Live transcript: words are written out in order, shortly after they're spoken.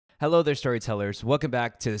Hello there, storytellers. Welcome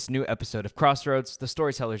back to this new episode of Crossroads, the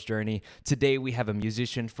storyteller's journey. Today, we have a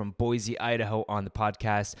musician from Boise, Idaho on the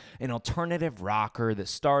podcast, an alternative rocker that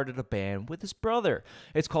started a band with his brother.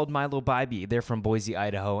 It's called Mylo Bybee. They're from Boise,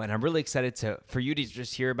 Idaho, and I'm really excited for you to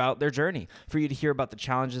just hear about their journey, for you to hear about the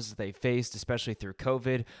challenges that they faced, especially through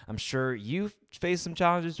COVID. I'm sure you faced some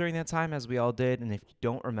challenges during that time, as we all did, and if you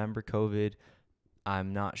don't remember COVID,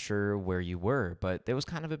 I'm not sure where you were, but it was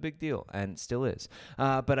kind of a big deal and still is.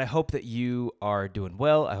 But I hope that you are doing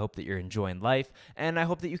well. I hope that you're enjoying life, and I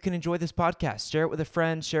hope that you can enjoy this podcast. Share it with a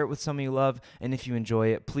friend, share it with someone you love, and if you enjoy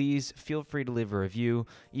it, please feel free to leave a review,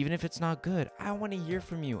 even if it's not good. I want to hear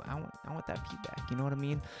from you. I want that feedback. You know what I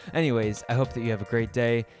mean? Anyways, I hope that you have a great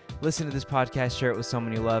day. Listen to this podcast, share it with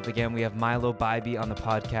someone you love. Again, we have Mylo Bybee on the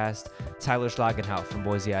podcast, Tyler Schlagenhauf from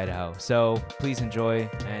Boise, Idaho. So please enjoy,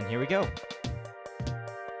 and here we go.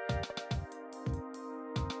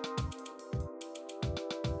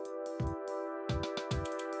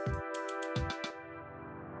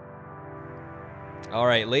 All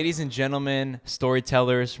right, ladies and gentlemen,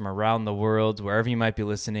 storytellers from around the world, wherever you might be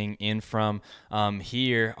listening in from,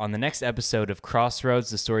 here on the next episode of Crossroads,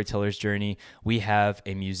 the Storyteller's Journey, we have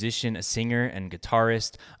a musician, a singer, and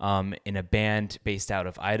guitarist in a band based out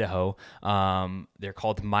of Idaho. They're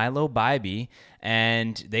called Mylo Bybee,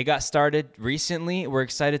 and they got started recently. We're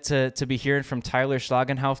excited to be hearing from Tyler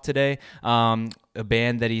Schlagenhauf today, a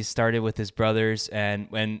band that he started with his brothers, and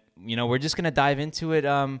we're just gonna dive into it.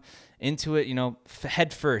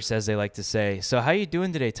 Head first, as they like to say. So how you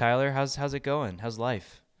doing today, Tyler? How's it going? How's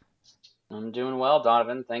life? I'm doing well,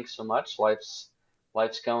 Donovan. Thanks so much. Life's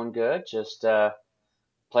going good. Just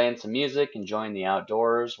playing some music, enjoying the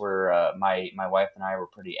outdoors. We're my wife and I were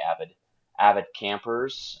pretty avid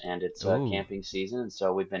campers, and it's Ooh, camping season, and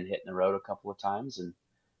so we've been hitting the road a couple of times, and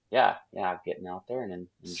yeah, getting out there and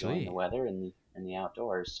enjoying the sweet. weather and the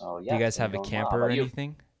outdoors. So Do yeah, you it's guys been have a going well. How camper or about you?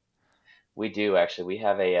 anything? We do actually. We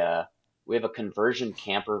have a conversion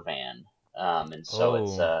camper van, and so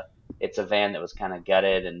Oh, it's a van that was kind of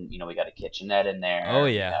gutted, and we got a kitchenette in oh there.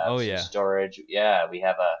 We yeah, have oh some yeah. storage. Yeah, we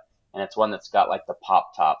have and it's one that's got like the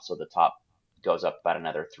pop top, so the top goes up about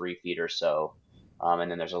another 3 feet or so, and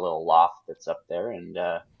then there's a little loft that's up there, and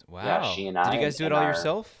yeah, Wow. she and Did I you guys do it and all our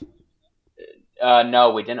yourself?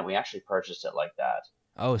 no, we didn't. We actually purchased it like that.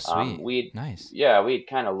 Oh, sweet. We'd Nice. yeah, we'd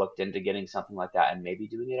kind of looked into getting something like that and maybe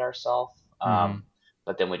doing it ourselves. Mm-hmm.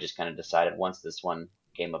 But then we just kind of decided once this one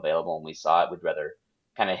came available and we saw it, we'd rather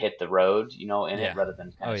kind of hit the road, in it Yeah. rather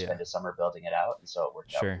than kind Oh of yeah. spend a summer building it out. And so it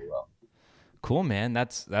worked out Sure. pretty well. Cool, man.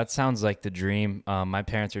 That sounds like the dream. My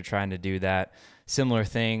parents are trying to do that similar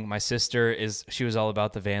thing. My sister she was all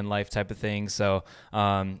about the van life type of thing. So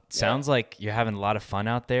Yeah. sounds like you're having a lot of fun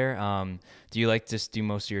out there. Do you like to just do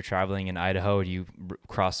most of your traveling in Idaho? Do you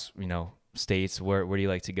cross states? Where do you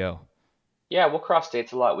like to go? Yeah, we'll cross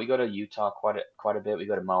states a lot. We go to Utah quite a bit. We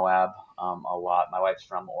go to Moab a lot. My wife's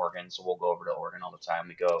from Oregon, so we'll go over to Oregon all the time.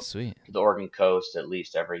 We go Sweet. to the Oregon coast at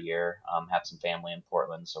least every year. Have some family in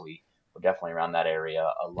Portland, so we're definitely around that area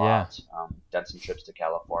a Yeah. lot. Done some trips to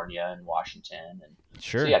California and Washington, and so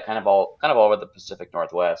Sure. yeah, kind of all over the Pacific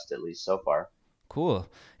Northwest at least so far. Cool.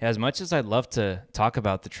 Yeah, as much as I'd love to talk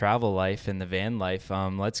about the travel life and the van life,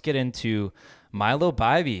 let's get into Mylo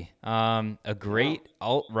Bybee, a Yeah, great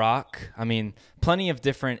alt rock. I mean, plenty of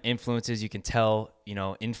different influences you can tell,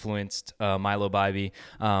 influenced Mylo Bybee.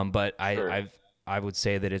 But sure. I would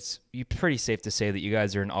say that it's pretty safe to say that you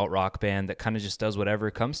guys are an alt rock band that kind of just does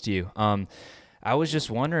whatever comes to you. I was Yeah. just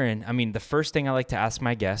wondering, I mean, the first thing I like to ask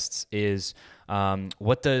my guests is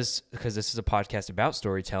because this is a podcast about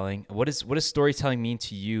storytelling, what does storytelling mean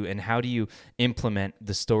to you, and how do you implement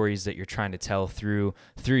the stories that you're trying to tell through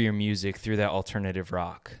your music, through that alternative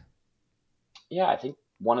rock? Yeah, I think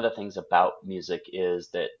one of the things about music is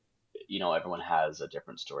that, everyone has a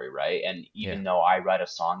different story, right? And Yeah. even though I write a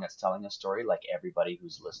song that's telling a story, like everybody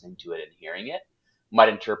who's listening to it and hearing it might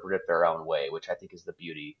interpret it their own way, which I think is the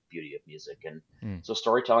beauty of music. And Mm. so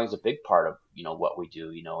storytelling is a big part of, what we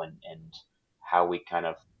do, and how we kind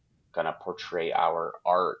of portray our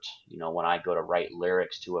art. When I go to write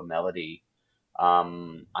lyrics to a melody,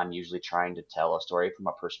 I'm usually trying to tell a story from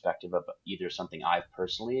a perspective of either something I've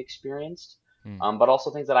personally experienced, Mm. but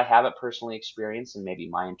also things that I haven't personally experienced, and maybe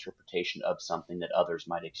my interpretation of something that others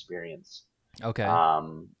might experience. Okay.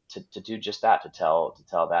 To do just that, to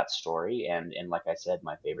tell that story, and like I said,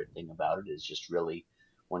 my favorite thing about it is just really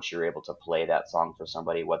once you're able to play that song for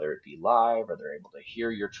somebody, whether it be live or they're able to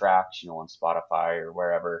hear your tracks, on Spotify or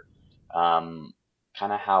wherever, um,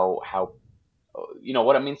 kind of how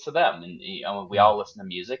what it means to them. And we Mm. all listen to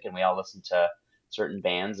music and we all listen to certain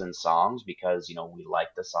bands and songs because we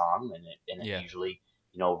like the song, and it Yeah. usually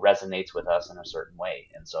resonates with us in a certain way.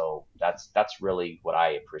 And so that's really what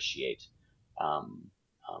I appreciate um,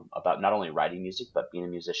 about not only writing music but being a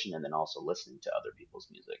musician and then also listening to other people's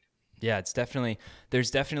music. Yeah, there's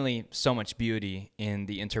definitely so much beauty in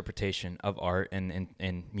the interpretation of art and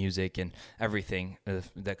music and everything when it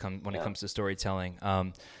Yeah. comes to storytelling,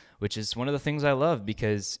 which is one of the things I love,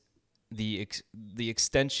 because the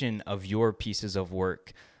extension of your pieces of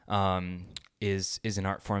work is an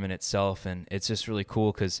art form in itself, and it's just really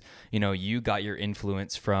cool because you got your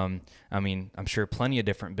influence from, I mean, I'm sure plenty of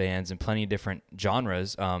different bands and plenty of different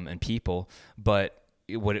genres and people, but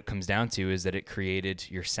what it comes down to is that it created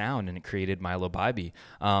your sound and it created Mylo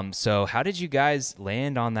Bybee. So how did you guys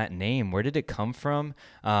land on that name? Where did it come from?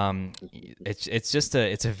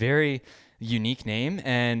 It's a very unique name,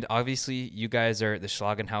 and obviously you guys are the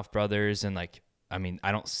Schlagenhauf brothers, and like, I mean,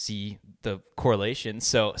 I don't see the correlation.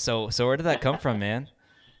 So where did that come from, man?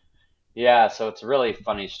 Yeah, so it's a really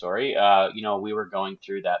funny story. We were going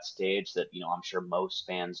through that stage that, I'm sure most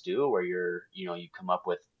bands do, where you come up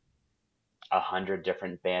with 100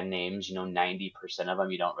 different band names, 90% of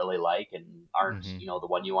them you don't really like and aren't, Hmm. the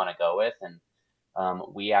one you want to go with. And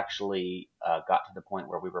we actually got to the point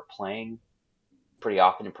where we were playing pretty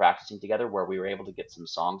often and practicing together, where we were able to get some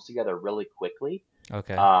songs together really quickly,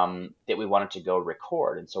 Okay. that we wanted to go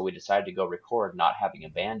record. And so we decided to go record not having a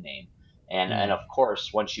band name. And of Mm.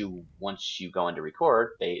 course, once you go into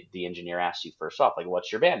record, the engineer asks you first off, like,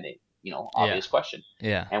 what's your band name? Yeah. Obvious question.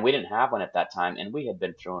 Yeah. And we didn't have one at that time, and we had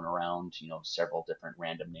been throwing around, several different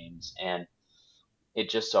random names. And it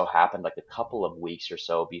just so happened, like a couple of weeks or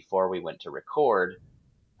so before we went to record,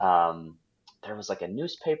 um, there was like a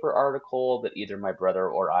newspaper article that either my brother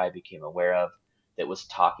or I became aware of that was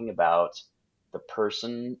talking about the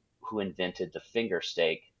person who invented the finger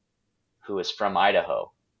steak, who is from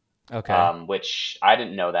Idaho. Okay. Which I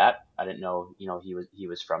didn't know that. I didn't know, he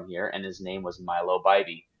was from here, and his name was Mylo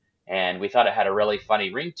Bybee. And we thought it had a really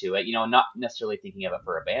funny ring to it, not necessarily thinking of it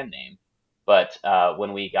for a band name, but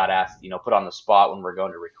when we got asked, put on the spot when we're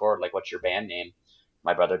going to record, like, what's your band name?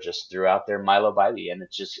 My brother just threw out there Mylo Bybee, and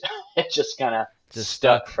it just it just kind of Just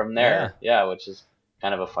stuck stuck. from Yeah. there. Yeah, which is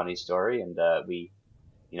kind of a funny story, and we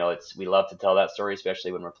love to tell that story,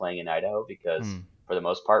 especially when we're playing in Idaho, because Hmm. for the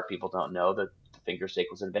most part, people don't know that the finger steak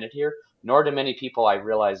was invented here. Nor do many people, I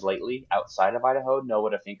realize lately, outside of Idaho, know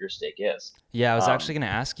what a finger steak is. Yeah, I was actually Um, going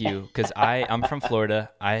to ask you because I'm from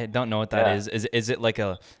Florida. I don't know what that yeah, is. Is it like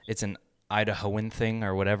it's an Idahoan thing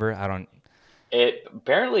or whatever? I don't. it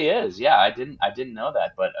apparently is. Yeah, I didn't know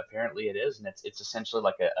that, but apparently it is, and it's essentially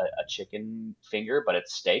like a chicken finger, but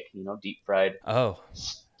it's steak. Deep fried Oh,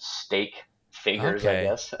 steak fingers, I okay.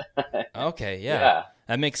 guess. Okay, yeah. Yeah,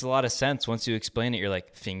 That makes a lot of sense once you explain it. You're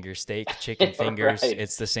like finger steak, chicken fingers. right,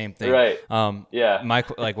 It's the same thing. right. Yeah,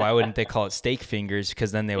 Like, why wouldn't they call it steak fingers?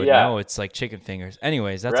 Because then they would yeah, know it's like chicken fingers.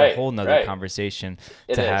 Anyways, that's a right, whole nother right. conversation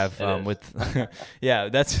It to is. have It is. with. Yeah,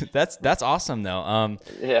 that's awesome though.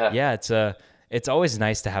 Yeah. Yeah, it's always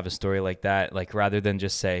nice to have a story like that. Like, rather than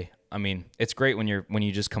just say. I mean, it's great when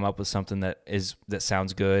you just come up with something that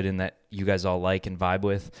sounds good and that you guys all like and vibe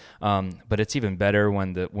with. But it's even better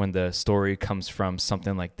when the story comes from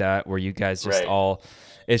something like that, where you guys just Right. all,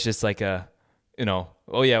 it's just like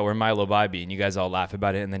oh yeah, we're Mylo Bybee, and you guys all laugh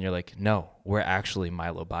about it, and then you're like, no, we're actually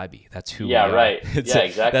Mylo Bybee. That's who Yeah. we are. Right. Yeah. That's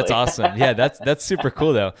Exactly. awesome. Yeah, that's super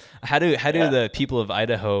cool though. How do Yeah. the people of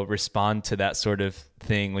Idaho respond to that sort of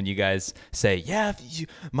thing when you guys say, yeah,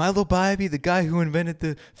 Mylo Bybee, the guy who invented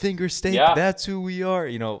the finger steak, Yeah. that's who we are?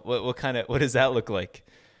 What does that look like?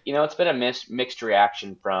 It's been a mixed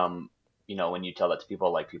reaction from, when you tell that to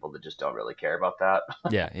people, like people that just don't really care about that,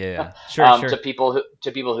 Yeah, yeah, yeah. Sure, to sure. people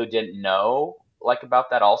who didn't know, like, about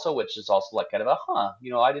that also, which is also like kind of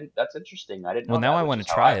I didn't. That's interesting. I didn't Well, know now that, I which want is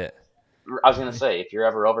to how try it. I was gonna say, if you're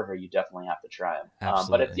ever over here, you definitely have to try them. But it's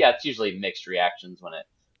Absolutely. yeah, it's usually mixed reactions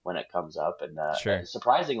when it comes up, and Sure.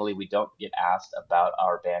 surprisingly, we don't get asked about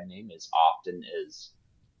our band name as often as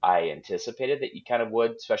I anticipated that you kind of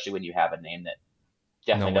would, especially when you have a name that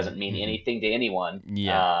No definitely one. doesn't mean Hmm. anything to anyone.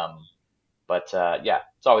 Yeah. But yeah,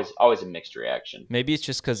 it's always a mixed reaction. Maybe it's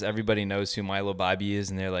just because everybody knows who Mylo Bybee is,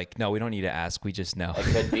 and they're like, no, we don't need to ask. We just know. It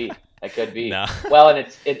could be. It could be. No. Well, and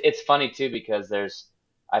it's funny too, because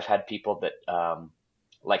I've had people that,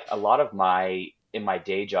 like, a lot of in my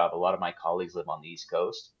day job, a lot of my colleagues live on the East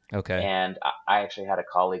Coast, Okay. and I actually had a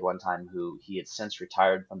colleague one time who he had since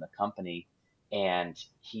retired from the company, and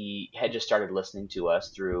he had just started listening to us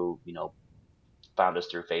through, found us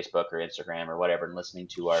through Facebook or Instagram or whatever, and listening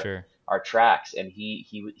to Sure. our tracks, and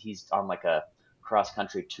he's on like a cross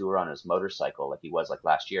country tour on his motorcycle, like he was like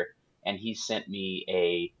last year, and he sent me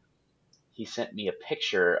he sent me a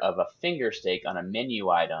picture of a finger steak on a menu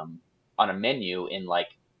item on a menu in like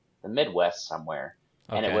the Midwest somewhere,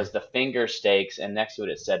 and it Okay. was the finger steaks, and next to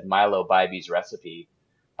it said Mylo Bybee's recipe,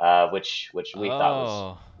 which we thought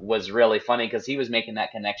Oh, was really funny because he was making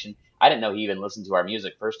that connection. I didn't know he even listened to our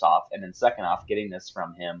music first off, and then second off, getting this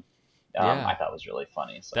from him, I yeah. thought was really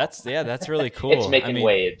funny. So That's really it's cool. I making mean,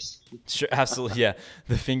 waves. sure, absolutely, yeah.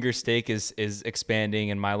 The finger steak is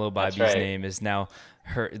expanding, and Mylo That's Bybee's right. name is now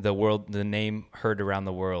the name heard around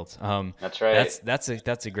the world. That's right.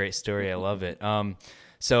 That's a great story. I love it.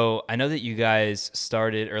 So I know that you guys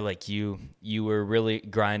started, or like you were really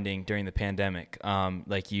grinding during the pandemic.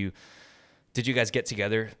 Like did you guys get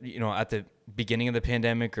together, at the beginning of the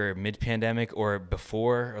pandemic or mid-pandemic or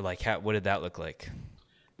before, or like what did that look like?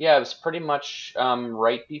 Yeah, it was pretty much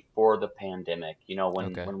right before the pandemic.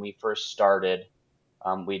 Okay. When we first started,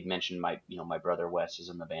 we'd mentioned my brother Wes is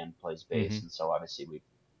in the band, plays bass, Mm-hmm. and so obviously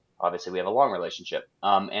we have a long relationship.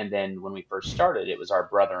 And then when we first started, it was our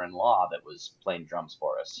brother-in-law that was playing drums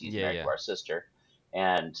for us. He's Yeah, married yeah. to our sister,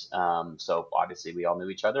 and so obviously we all knew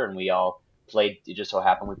each other, and we all played. It just so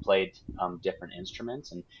happened we played different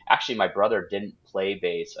instruments. And actually, my brother didn't play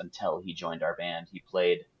bass until he joined our band. He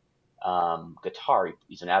played guitar.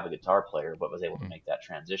 He's an avid guitar player, but was able to Mhm. make that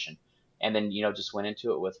transition. And then just went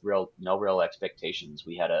into it with no real expectations.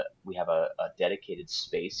 We have a dedicated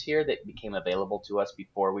space here that became available to us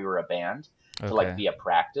before we were a band to like Okay. be a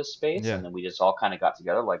practice space, Yeah. and then we just all kind of got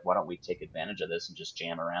together like, why don't we take advantage of this and just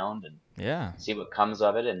jam around and Yeah. see what comes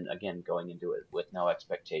of it. And again, going into it with no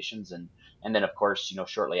expectations. And then of course,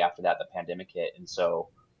 shortly after that the pandemic hit, and so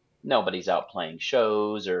nobody's out playing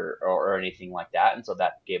shows or anything like that. And so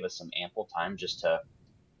that gave us some ample time just to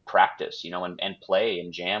practice, and play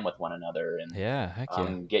and jam with one another, and Yeah. Heck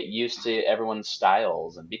yeah. get used to everyone's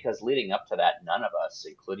styles. And because leading up to that, none of us,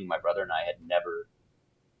 including my brother and I, had never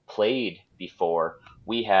played before.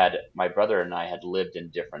 My brother and I had lived in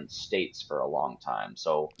different states for a long time.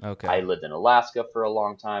 So Okay. I lived in Alaska for a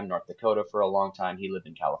long time, North Dakota for a long time. He lived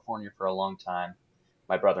in California for a long time.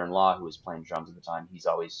 My brother-in-law, who was playing drums at the time, he's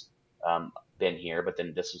always been here. But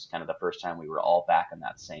then this was kind of the first time we were all back in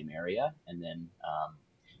that same area. And then,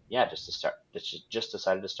 yeah, just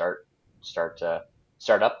decided to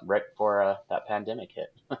start up right before that pandemic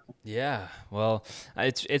hit. Yeah. Well,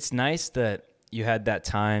 it's nice that you had that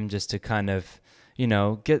time just to kind of,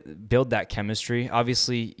 build that chemistry.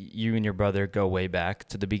 Obviously, you and your brother go way back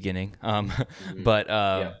to the beginning. Hmm. But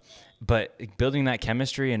Yeah. but building that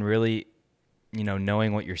chemistry and really,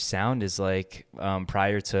 knowing what your sound is like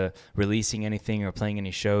prior to releasing anything or playing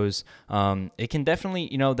any shows, it can definitely,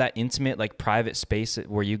 that intimate, like private space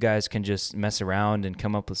where you guys can just mess around and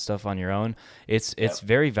come up with stuff on your own. It's Yep.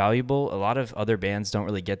 very valuable. A lot of other bands don't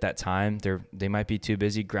really get that time. They might be too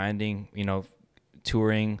busy grinding,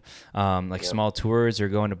 touring, like Yep. small tours or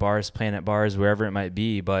going to bars, playing at bars, wherever it might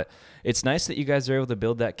be. But it's nice that you guys are able to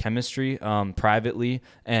build that chemistry privately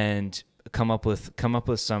and come up with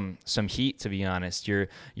some heat. To be honest, your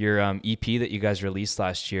EP that you guys released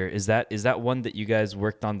last year, is that one that you guys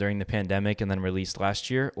worked on during the pandemic and then released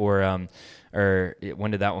last year, or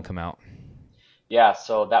when did that one come out? Yeah,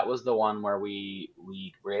 so that was the one where we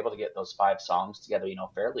were able to get those 5 songs together,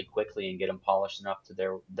 fairly quickly and get them polished enough to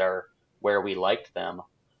their where we liked them.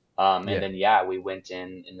 And Yeah. then yeah, we went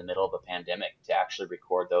in the middle of the pandemic to actually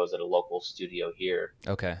record those at a local studio here,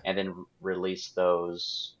 Okay. and then release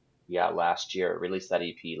those. Yeah, last year, released that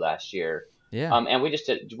EP last year. Yeah. And we just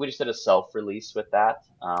did a self release with that.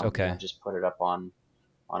 Okay. Just put it up on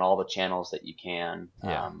all the channels that you can,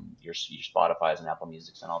 Yeah. your Spotify's and Apple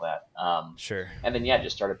Music's and all that. Sure. And then yeah,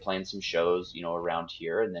 just started playing some shows, around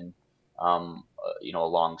here, and then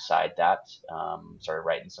alongside that, started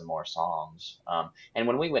writing some more songs. And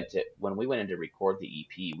when we went in to record the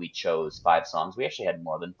EP, we chose 5 songs. We actually had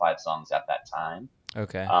more than 5 songs at that time,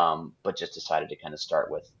 Okay. but just decided to kind of start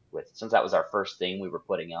with since that was our first thing we were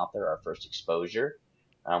putting out there, our first exposure.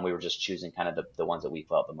 We were just choosing kind of the ones that we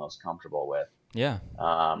felt the most comfortable with. Yeah.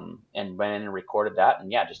 And went in and recorded that,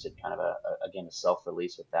 and yeah, just did kind of again a self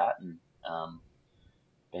release with that, and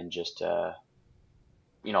been just kind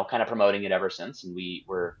of promoting it ever since. And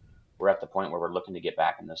we're at the point where we're looking to get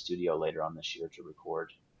back in the studio later on this year to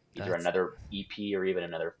record either That's another EP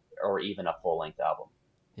or even a full length album.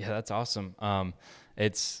 Yeah, that's awesome.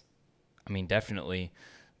 It's, I mean, definitely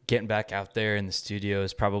getting back out there in the studio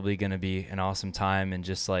is probably going to be an awesome time, and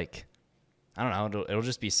just like, I don't know, it'll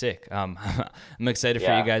just be sick. I'm excited for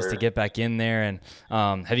you Yeah, guys to for get back in there. And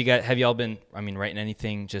have y'all been, I mean, writing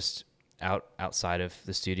anything just outside of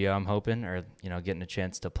the studio? I'm hoping, or getting a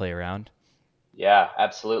chance to play around. Yeah,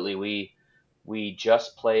 absolutely. We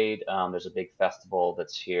just played. There's a big festival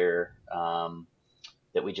that's here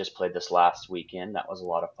that we just played this last weekend. That was a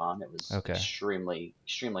lot of fun. It was Okay. extremely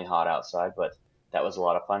hot outside, but that was a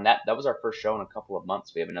lot of fun. That was our first show in a couple of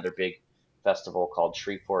months. We have another big festival called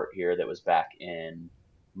Shreveport here that was back in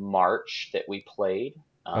March that we played.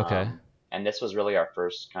 Okay. And this was really our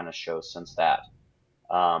first kind of show since that.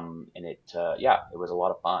 And yeah, it was a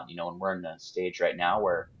lot of fun, and we're in a stage right now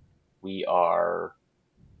where we are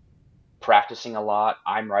practicing a lot.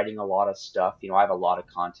 I'm writing a lot of stuff. I have a lot of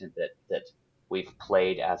content that we've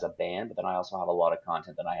played as a band, but then I also have a lot of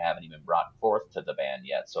content that I haven't even brought forth to the band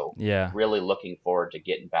yet. So Yeah. really looking forward to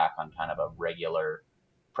getting back on kind of a regular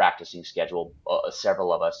practicing schedule.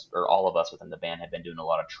 Several of us, or all of us within the band, have been doing a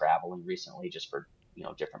lot of traveling recently, just for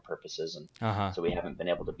different purposes, and Uh-huh. so we haven't been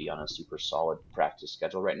able to be on a super solid practice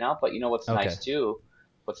schedule right now. But Okay. what's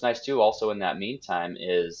nice too, also in that meantime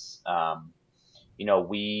is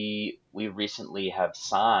we recently have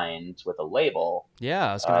signed with a label.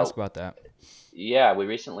 Yeah, I was gonna Uh, ask about that. yeah, we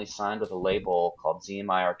recently signed with a label called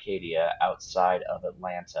ZMI Arcadia outside of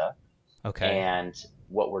Atlanta. Okay. And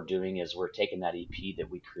what we're doing is we're taking that EP that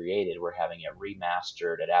we created, we're having it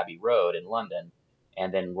remastered at Abbey Road in London,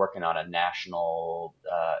 and then working on a national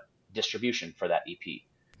distribution for that EP.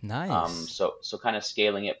 Nice. So kind of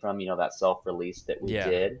scaling it from that self-release that we Yeah.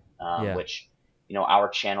 did, Yeah. which our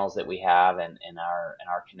channels that we have and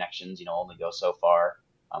our connections only go so far,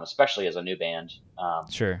 especially as a new band.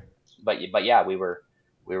 Sure. But yeah, we were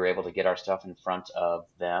able to get our stuff in front of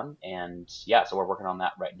them, and yeah, so we're working on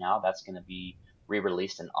that right now. That's going to be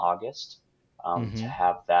re-released in August, to Mm-hmm.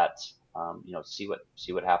 have that, see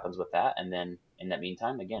what happens with that, and then in that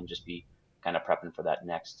meantime, again, just be kind of prepping for that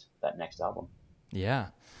next album. Yeah.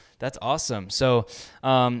 That's awesome. So,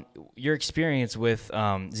 your experience with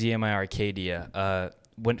ZMI Arcadia.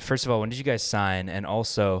 When first of all, when did you guys sign? And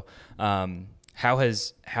also, how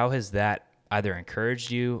has that either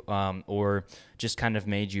encouraged you or just kind of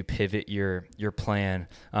made you pivot your plan?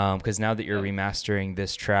 Because now that you're Yeah. remastering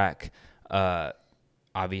this track, uh,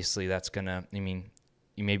 obviously that's gonna. I mean,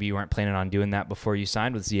 maybe you weren't planning on doing that before you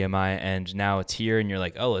signed with ZMI, and now it's here, and you're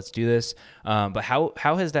like, oh, let's do this. But how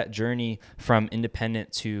has that journey from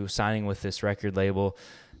independent to signing with this record label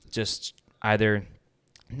just either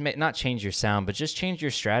not change your sound, but just change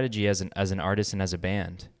your strategy as an artist and as a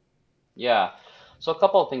band? Yeah. So a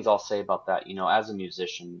couple of things I'll say about that. As a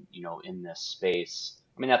musician, in this space,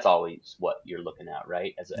 I mean, that's always what you're looking at,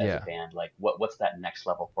 right? As a Yeah, band, like what's that next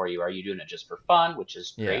level for you? Are you doing it just for fun, which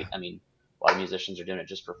is yeah, great? I mean, a lot of musicians are doing it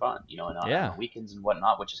just for fun, and on the yeah. weekends and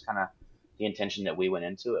whatnot, which is kind of the intention that we went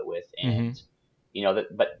into it with. Mm-hmm. And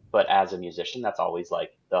but as a musician, that's always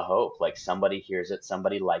like the hope. Like somebody hears it,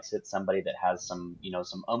 somebody likes it, somebody that has some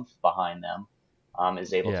oomph behind them,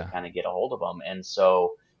 is able to Yeah. kind of get a hold of them. And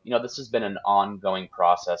so this has been an ongoing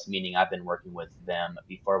process, meaning I've been working with them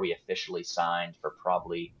before we officially signed for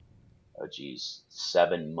probably, oh geez,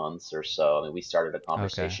 7 months or so. I mean, we started a Okay.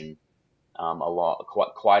 conversation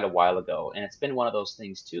quite a while ago, and it's been one of those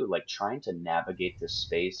things too. Like trying to navigate this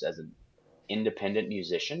space as an independent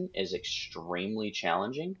musician is extremely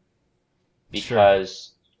challenging Sure.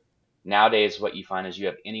 because nowadays what you find is you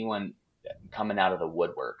have anyone coming out of the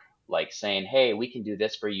woodwork, like saying, "Hey, we can do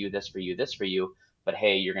this for you, this for you, this for you, but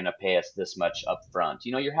hey, you're going to pay us this much up front."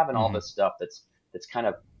 You're having all Mm-hmm. this stuff that's kind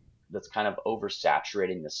of that's kind of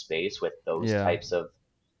oversaturating the space with those Yeah. types of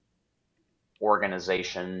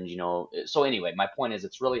organizations. So anyway, my point is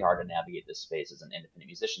it's really hard to navigate this space as an independent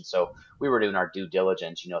musician. So we were doing our due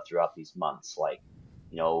diligence, throughout these months, like,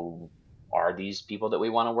 you know, are these people that we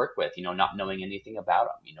want to work with, not knowing anything about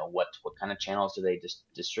them, what kind of channels do they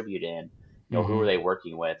distribute in, who Mm-hmm. are they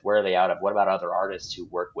working with, where are they out of, what about other artists who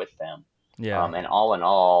work with them? Yeah. And all in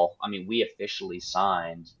all, I mean, we officially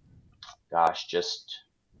signed, gosh, just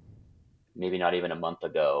maybe not even a month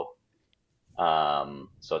ago.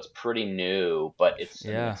 So it's pretty new, but I mean,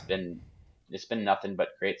 Yeah. it's been nothing but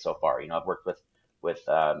great so far. I've worked with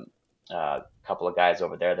a couple of guys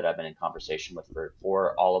over there that I've been in conversation with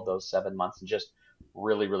for all of those 7 months, and just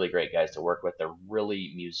really, really great guys to work with. They're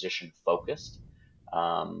really musician focused,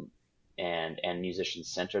 um, and musician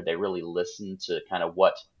centered. They really listen to kind of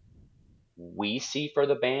what we see for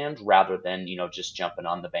the band rather than just jumping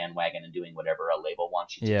on the bandwagon and doing whatever a label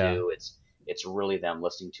wants you to Yeah. do. It's really them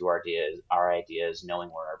listening to our ideas, knowing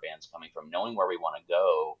where our band's coming from, knowing where we want to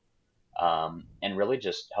go, and really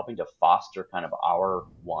just helping to foster kind of our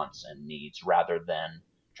wants and needs rather than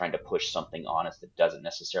trying to push something on us that doesn't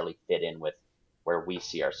necessarily fit in with where we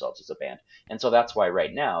see ourselves as a band. And so that's why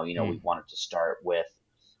right now, we Mm. wanted to start with,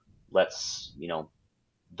 let's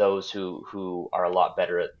those who are a lot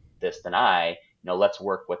better at this than I let's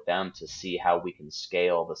work with them to see how we can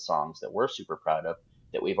scale the songs that we're super proud of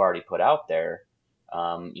that we've already put out there,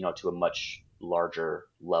 to a much larger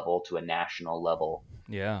level, to a national level,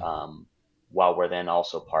 Yeah. um, while we're then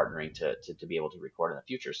also partnering to be able to record in the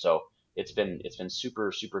future. So it's been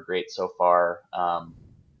super super great so far. And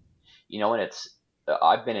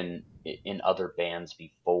I've been in other bands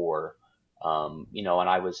before, and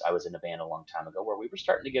I was in a band a long time ago where we were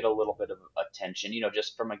starting to get a little bit of attention,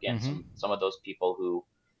 just from, again, Mm-hmm. some of those people who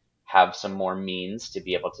have some more means to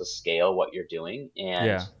be able to scale what you're doing. And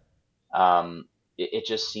Yeah. it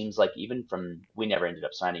just seems like, even from, we never ended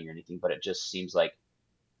up signing or anything, but it just seems like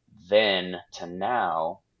then to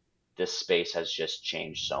now, this space has just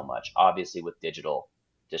changed so much. Obviously, with digital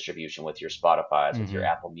distribution, with your Spotify's, with your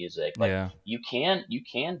Mm-hmm. Apple Music, like, Yeah. you can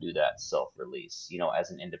do that self-release,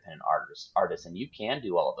 as an independent artist, and you can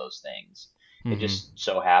do all of those things. It Mm-hmm. just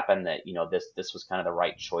so happened that, this was kind of the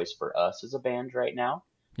right choice for us as a band right now.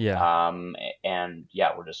 Yeah. And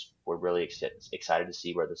yeah, we're really excited to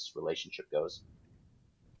see where this relationship goes.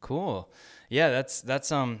 Cool. Yeah,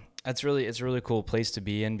 that's really, it's a really cool place to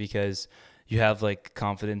be in, because you have like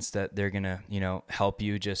confidence that they're gonna, help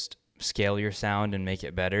you just scale your sound and make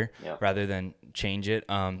it better Yeah. rather than change it.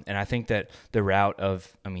 And I think that the route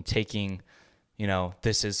of, taking,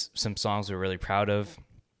 this is some songs we're really proud of.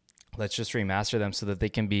 Let's just remaster them so that they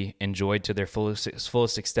can be enjoyed to their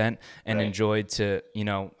fullest extent, and Right. enjoyed to,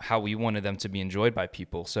 how we wanted them to be enjoyed by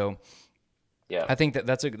people. So Yeah. I think that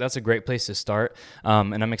that's a great place to start,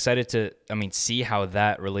 and I'm excited to, see how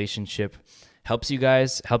that relationship helps you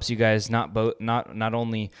guys not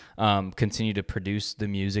only continue to produce the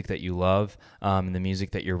music that you love, and the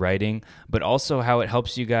music that you're writing, but also how it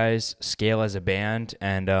helps you guys scale as a band,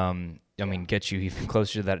 and get you even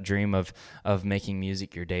closer to that dream of making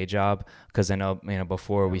music your day job. Because I know,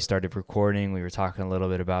 before we started recording, we were talking a little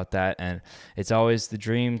bit about that, and it's always the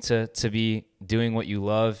dream to be doing what you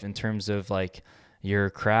love, in terms of like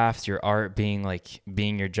your craft, your art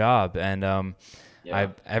being your job. And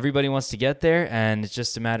Yeah. everybody wants to get there, and it's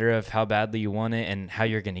just a matter of how badly you want it and how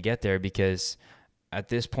you're going to get there. Because at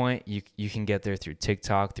this point, you can get there through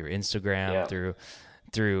TikTok, through Instagram, Yeah.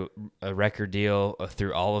 through a record deal,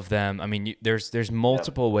 through all of them. There's Yeah.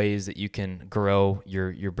 multiple ways that you can grow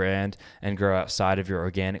your brand and grow outside of your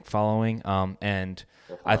organic following. And I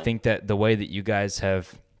Definitely. think that the way that you guys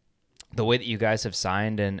have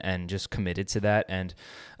signed and just committed to that, and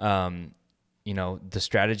the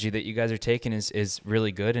strategy that you guys are taking is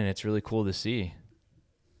really good, and it's really cool to see.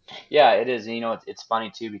 Yeah, it is. And, it's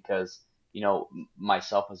funny too, because,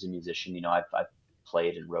 myself as a musician, I've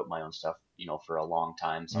played and wrote my own stuff, for a long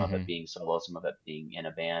time. Some of Hmm. it being solo, some of it being in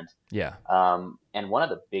a band. Yeah. And one of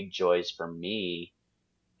the big joys for me,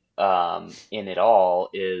 in it all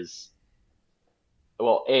is,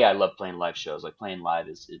 well, I love playing live shows. Like, playing live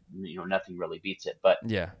nothing really beats it. But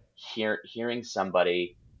Yeah. hearing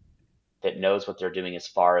somebody that knows what they're doing, as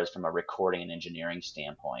far as from a recording and engineering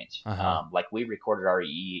standpoint. Uh-huh. Like, we recorded our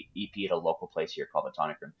EP at a local place here called the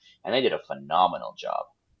Tonic Room, and they did a phenomenal job.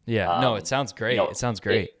 Yeah. No, it Um, sounds you great. know, It sounds it,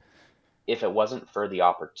 great. if it wasn't for the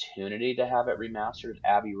opportunity to have it remastered at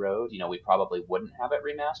Abbey Road, we probably wouldn't have it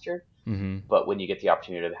remastered. Hmm. But when you get the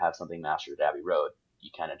opportunity to have something mastered at Abbey Road,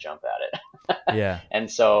 you kind of jump at it. Yeah. And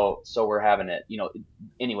so we're having it.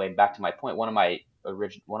 Anyway, back to my point. One of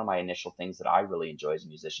my initial things that I really enjoy as a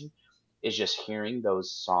musician is just hearing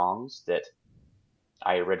those songs that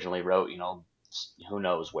I originally wrote, who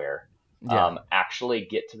knows where, Yeah. actually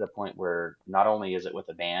get to the point where not only is it with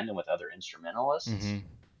a band and with other instrumentalists, Hmm.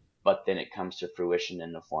 but then it comes to fruition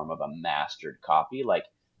in the form of a mastered copy. Like,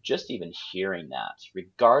 just even hearing that,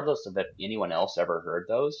 regardless of if anyone else ever heard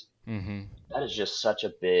those, Hmm. that is just such a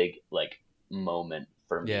big, like, moment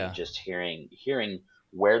for me. Yeah. Just hearing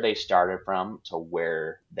where they started from to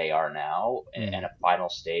where they are now, and Hmm. a final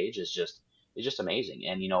stage is just amazing.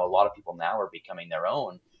 And, a lot of people now are becoming their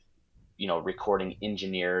own, recording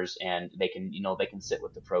engineers, and they can sit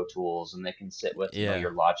with the Pro Tools, and they can sit with, Yeah.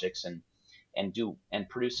 your Logics, and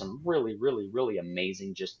produce some really, really, really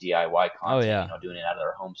amazing just DIY Oh content, yeah. doing it out of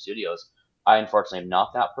their home studios. I unfortunately am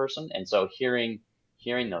not that person, and so hearing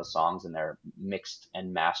those songs in their mixed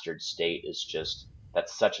and mastered state is just,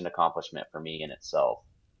 that's such an accomplishment for me in itself.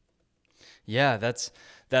 Yeah, that's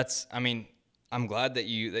I'm glad that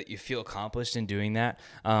you feel accomplished in doing that,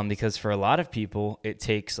 because for a lot of people it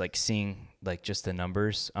takes like seeing like just the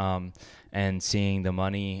numbers, and seeing the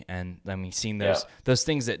money, and seeing Yeah. those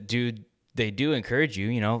things that do encourage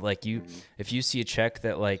you, like Hmm. if you see a check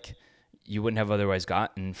that like you wouldn't have otherwise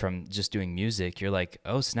gotten from just doing music. You're like,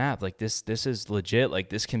 oh snap, like this is legit. Like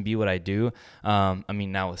this can be what I do. I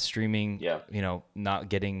mean, now with streaming, Yeah. not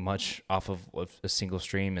getting much off of a single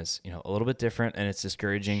stream is, a little bit different, and it's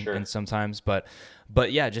discouraging Sure. and sometimes, but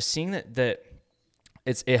yeah, just seeing that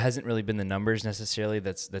it hasn't really been the numbers necessarily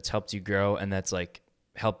that's helped you grow, and that's like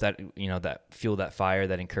help that that fuel, that fire,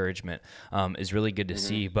 that encouragement is really good to Mm-hmm.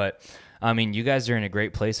 see. But I mean, you guys are in a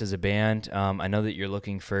great place as a band. I know that you're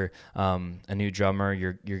looking for a new drummer.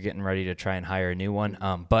 You're getting ready to try and hire a new one.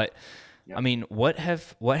 But Yep. I mean, what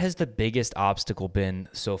has the biggest obstacle been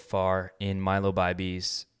so far in Mylo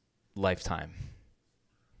Bybee's lifetime?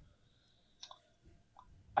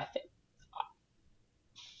 I think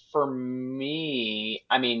for me,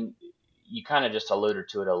 I mean, you kind of just alluded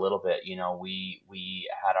to it a little bit. We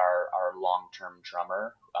had our long-term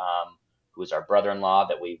drummer, who is our brother-in-law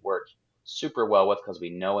that we work super well with because we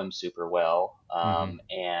know him super well. Mm-hmm.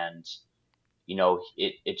 And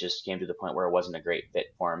it just came to the point where it wasn't a great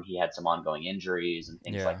fit for him. He had some ongoing injuries and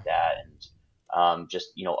things Yeah. like that, and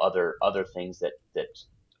just other things that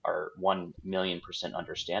are 1,000,000%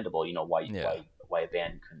 understandable. Why Yeah. why a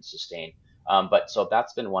band couldn't sustain. But so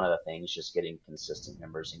that's been one of the things, just getting consistent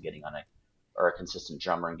members and getting on a consistent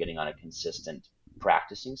drummer and getting on a consistent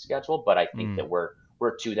practicing schedule. But I think Mm. that we're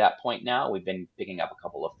to that point now. We've been picking up a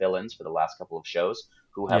couple of fill-ins for the last couple of shows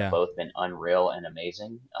who have Yeah. both been unreal and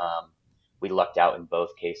amazing. We lucked out in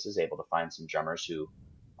both cases, able to find some drummers who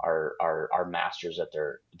are masters at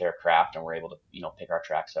their craft, and we're able to pick our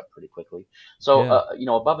tracks up pretty quickly. So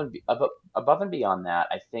Yeah. above and beyond that,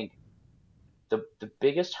 I think the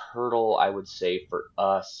biggest hurdle I would say for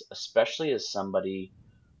us, especially as somebody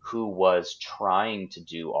who was trying to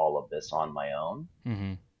do all of this on my own,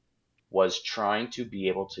 Mm-hmm. was trying to be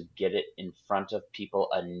able to get it in front of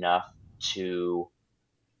people enough to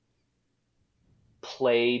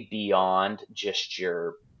play beyond just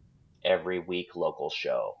your every week local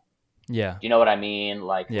show. Yeah. Do you know what I mean?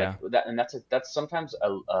 Like Yeah. that, and that's sometimes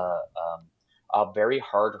a very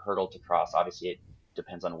hard hurdle to cross. Obviously, it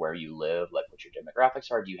depends on where you live, like what your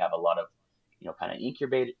demographics are. Do you have a lot of kind of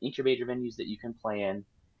incubator venues that you can play in?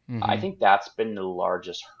 I Mm-hmm. think that's been the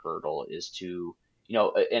largest hurdle, is to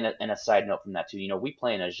and a side note from that too. We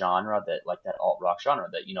play in a genre that, like that alt rock genre,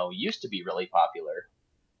 that used to be really popular,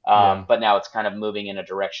 Yeah. but now it's kind of moving in a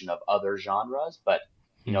direction of other genres. But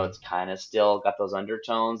Mm. it's kind of still got those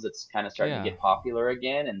undertones that's kind of starting to Yeah. get popular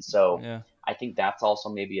again. And so Yeah. I think that's also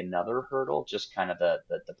maybe another hurdle, just kind of the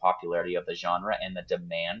popularity of the genre and the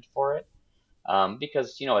demand for it.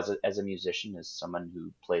 Because as a musician, as someone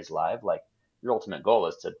who plays live, like, your ultimate goal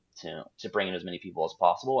is to bring in as many people as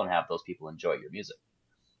possible and have those people enjoy your music.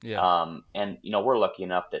 Yeah. And we're lucky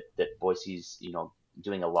enough that Boise's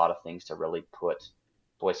doing a lot of things to really put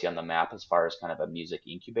Boise on the map as far as kind of a music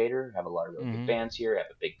incubator. Have a lot of really good Mm-hmm. bands here. Have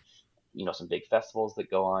a big some big festivals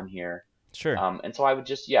that go on here. Sure. And so I would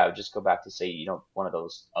just go back to say, one of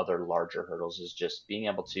those other larger hurdles is just being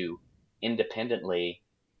able to independently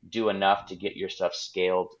do enough to get your stuff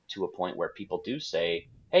scaled to a point where people do say,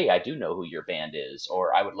 "Hey, I do know who your band is,"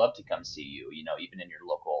 or "I would love to come see you," even in your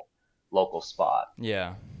local spot.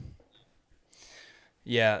 Yeah.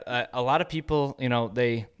 Yeah. A lot of people,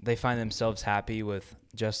 they find themselves happy with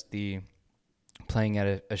just the playing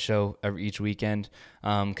at a show each weekend,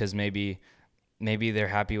 because maybe they're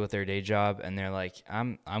happy with their day job and they're like,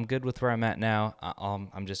 I'm good with where I'm at now.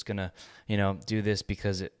 I'm just gonna do this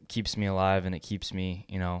because it keeps me alive and it keeps me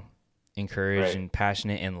encouraged Right. and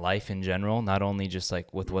passionate in life in general, not only just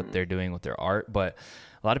like with what Hmm. they're doing with their art. But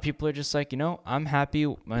a lot of people are just like, I'm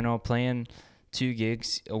happy playing 2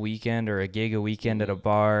 gigs a weekend or a gig a weekend at a Hmm.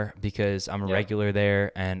 bar because I'm a Yeah. regular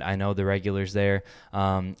there and I know the regulars there,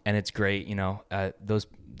 and it's great.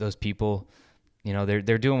 Those people,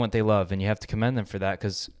 they're doing what they love, and you have to commend them for that,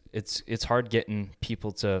 because it's hard getting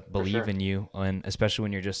people to For believe sure. in you, and especially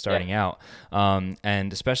when you're just Yeah. starting out,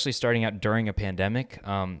 and especially starting out during a pandemic.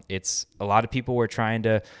 It's a lot of people were trying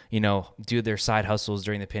to do their side hustles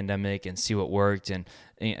during the pandemic and see what worked, and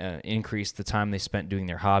increase the time they spent doing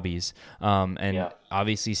their hobbies. And Yeah.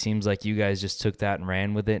 obviously seems like you guys just took that and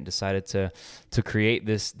ran with it and decided to create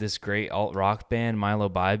this great alt rock band, Mylo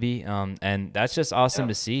Bybee, and that's just awesome Yeah.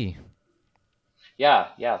 to see.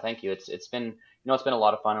 Yeah. Thank you. It's been a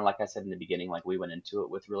lot of fun, and like I said in the beginning, like, we went into it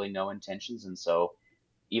with really no intentions, and so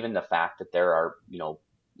even the fact that there are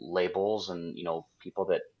labels and people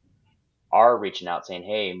that are reaching out saying,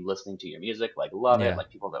 "Hey, I'm listening to your music, like, love it," Yeah. like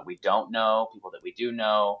people that we don't know, people that we do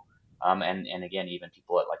know, and again, even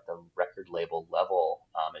people at like the record label level,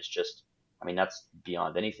 is just, I mean, that's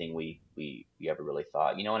beyond anything we ever really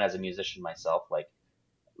thought. And as a musician myself,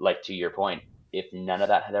 like to your point. if none of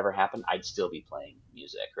that had ever happened, I'd still be playing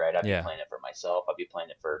music, right? I'd be Yeah. playing it for myself. I'd be playing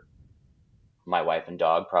it for my wife and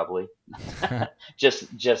dog, probably.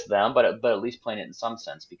 Just them, but at least playing it in some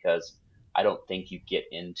sense, because I don't think you get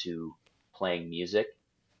into playing music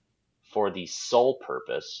for the sole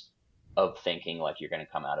purpose of thinking like you're going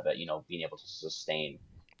to come out of it, being able to sustain,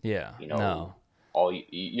 Yeah. you know, No.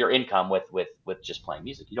 your income with just playing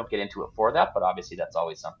music. You don't get into it for that, but obviously that's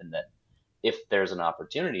always something that, if there's an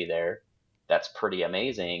opportunity there, that's pretty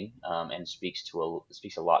amazing, and speaks a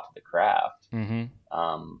lot to the craft.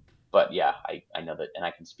 Mm-hmm. But yeah, I know that, and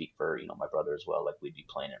I can speak for my brother as well. Like, we'd be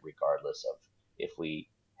playing it regardless of if we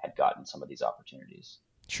had gotten some of these opportunities.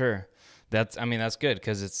 Sure. I mean, that's good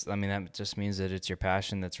because I mean, that just means that it's your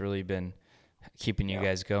passion that's really been keeping you Yeah,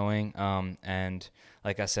 guys going. And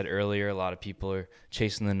like I said earlier, a lot of people are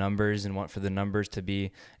chasing the numbers and want for the numbers to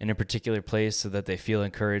be in a particular place so that they feel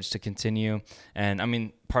encouraged to continue. And I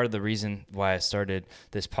mean, part of the reason why I started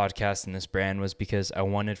this podcast and this brand was because I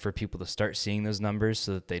wanted for people to start seeing those numbers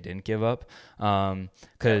so that they didn't give up. yeah,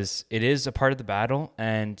 Because it is a part of the battle,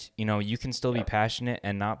 and you can still be yeah. passionate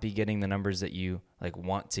and not be getting the numbers that you like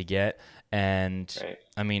want to get. And Right.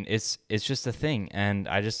 I mean, it's just a thing, and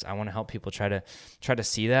I want to help people try to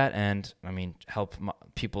see that, and I mean, help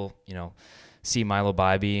people see Mylo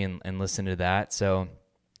Bybee and listen to that. So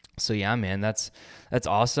yeah, man, that's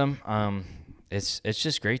awesome. It's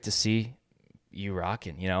just great to see you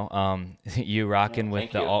rocking, you Yeah, rocking with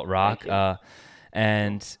thank the you. alt Thank rock, you. Yeah,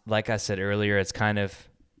 and like I said earlier, it's kind of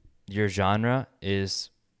your genre is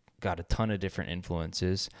got a ton of different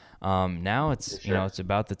influences. Now for it's sure. it's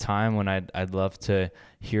about the time when I'd love to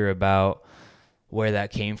hear about where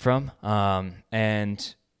that came from.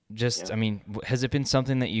 And just Yeah. I mean, has it been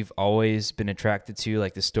something that you've always been attracted to,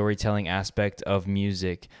 like the storytelling aspect of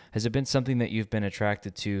music? Has it been something that you've been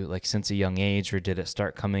attracted to like since a young age, or did it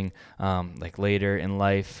start coming like later in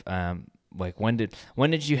life? Like when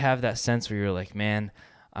did you have that sense where you're like, man,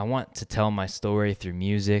 I want to tell my story through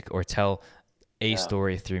music, or tell a Yeah.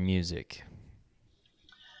 story through music?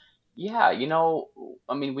 Yeah,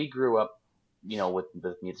 I mean, we grew up, with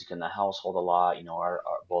music in the household a lot. Our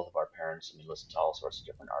both of our parents, I mean, listened to all sorts of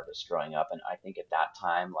different artists growing up, and I think at that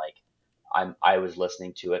time, like, I was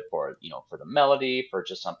listening to it for, for the melody, for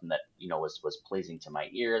just something that, was pleasing to my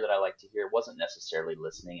ear, that I like to hear. Wasn't necessarily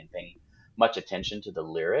listening and paying much attention to the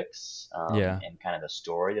lyrics, Yeah. and kind of the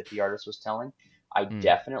story that the artist was telling. I Mm.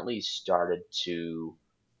 definitely started to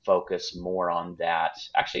focus more on that.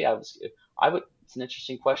 Actually, I would, it's an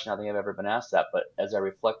interesting question. I don't think I've ever been asked that, but as I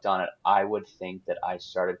reflect on it, I would think that I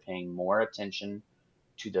started paying more attention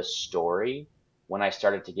to the story when I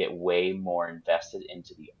started to get way more invested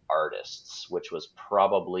into the artists, which was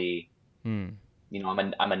probably, Mm.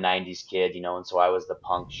 I'm a 90s kid, and so I was the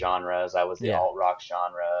punk genres, I was the Yeah. alt rock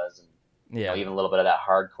genres, and, Yeah. even a little bit of that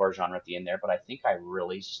hardcore genre at the end there. But I think I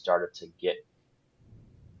really started to get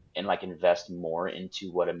and like invest more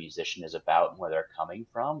into what a musician is about and where they're coming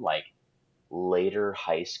from, like later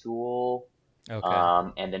high school,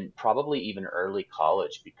 Okay. and then probably even early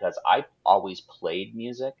college, because I always played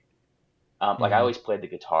music. Like, I Mm-hmm. always played the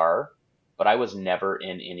guitar, but I was never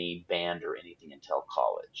in any band or anything until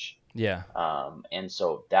college. Yeah. And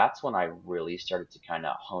so that's when I really started to kind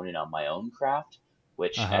of hone in on my own craft,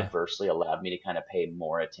 which Uh-huh. adversely allowed me to kind of pay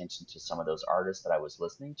more attention to some of those artists that I was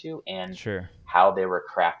listening to, and Sure. how they were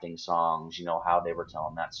crafting songs, how they were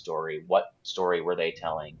telling that story, what story were they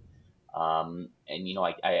telling. And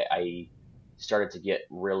I started to get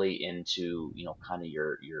really into, kind of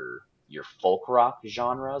your folk rock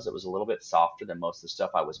genres. It was a little bit softer than most of the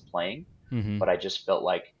stuff I was playing, Mm-hmm. but I felt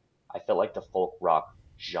like the folk rock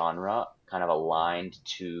genre kind of aligned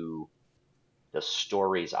to the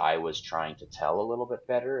stories I was trying to tell a little bit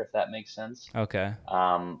better, if that makes sense. Okay.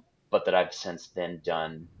 But that I've since then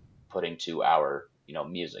done putting to our,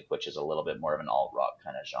 music, which is a little bit more of an alt rock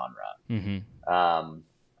kind of genre. Mm-hmm. Um,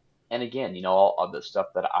 and again, all the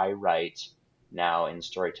stuff that I write now in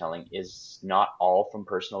storytelling is not all from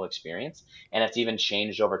personal experience, and it's even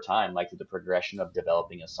changed over time, like through the progression of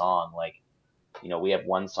developing a song. Like, we have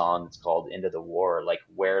one song that's called Into the War. Like,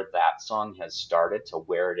 where that song has started to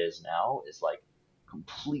where it is now is like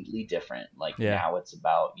completely different. Like, Yeah. now it's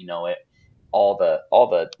about, all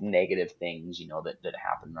the negative things, that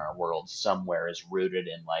happen in our world somewhere is rooted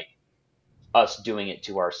in like us doing it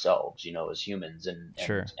to ourselves, as humans, and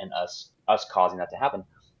Sure. us causing that to happen,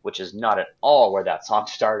 which is not at all where that song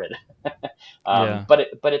started. Yeah. But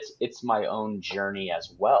it's my own journey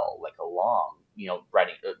as well, like along,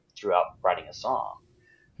 writing throughout writing a song.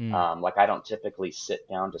 Like I don't typically sit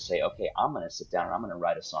down to say, okay, I'm going to sit down and I'm going to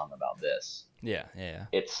write a song about this. Yeah, yeah,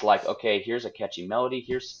 It's like, okay, here's a catchy melody.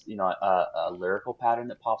 Here's, a lyrical pattern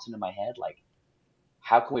that pops into my head. Like,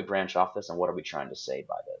 how can we branch off this and what are we trying to say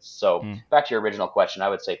by this? So yeah. back to your original question, I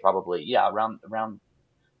would say probably, yeah, around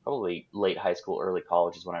probably late high school, early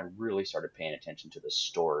college is when I really started paying attention to the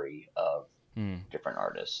story of different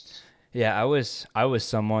artists. Yeah, I was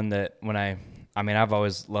someone that I mean I've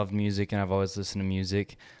always loved music and I've always listened to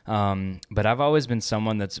music, but I've always been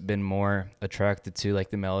someone that's been more attracted to like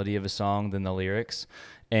the melody of a song than the lyrics.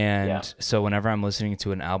 Yeah. And so whenever I'm listening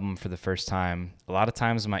to an album for the first time, a lot of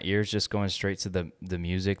times my ears just going straight to the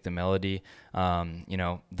music, the melody,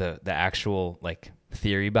 the actual like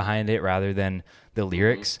theory behind it rather than the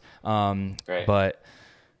lyrics. Right. But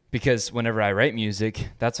because whenever I write music,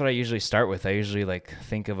 that's what I usually start with. I usually like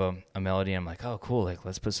think of a melody and I'm like, oh, cool. Like,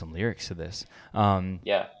 let's put some lyrics to this.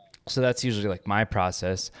 Yeah. So that's usually like my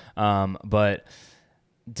process. But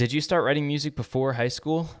did you start writing music before high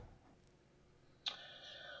school?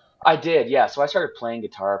 I did, yeah. So I started playing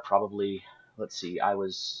guitar probably, let's see, I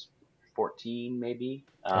was 14 maybe.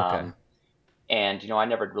 Okay. And I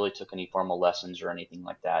never really took any formal lessons or anything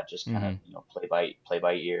like that. Just kind of, play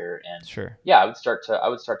by ear. And Sure. yeah, I would start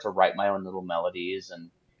to write my own little melodies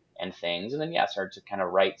and things. And then yeah, start to kind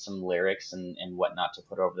of write some lyrics and whatnot to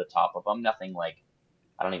put over the top of them. Nothing like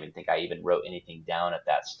I don't even think I even wrote anything down at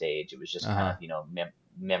that stage. It was just kind of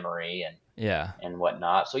memory Yeah. and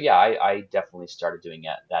whatnot. So yeah, I definitely started doing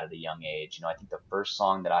that at a young age. I think the first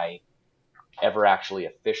song that I ever actually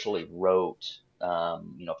officially wrote,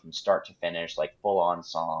 from start to finish, like full on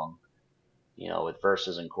song, with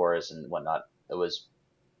verses and chorus and whatnot, it was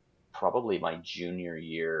probably my junior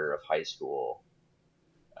year of high school,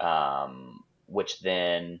 which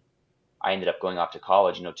then I ended up going off to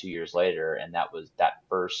college, 2 years later, and that was that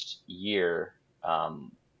first year.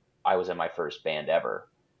 I was in my first band ever,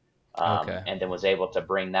 Okay. and then was able to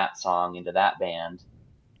bring that song into that band,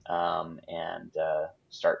 and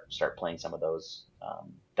start playing some of those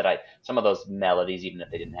some of those melodies, even if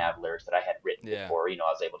they didn't have lyrics that I had written Yeah. before. I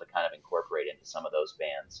was able to kind of incorporate into some of those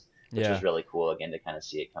bands, which Yeah. was really cool. Again, to kind of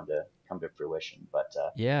see it come to fruition. But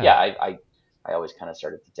Yeah. yeah, I always kind of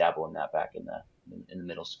started to dabble in that back in the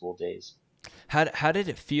middle school days. How did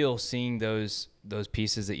it feel seeing those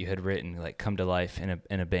pieces that you had written like come to life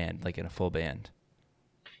in a band, like in a full band?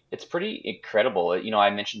 It's pretty incredible. I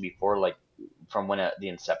mentioned before, like from when the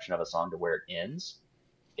inception of a song to where it ends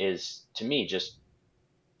is to me just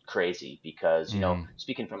crazy because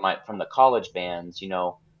speaking from the college bands,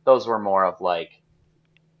 those were more of like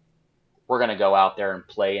we're gonna go out there and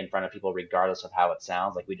play in front of people regardless of how it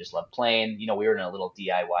sounds. Like we just love playing. We were in a little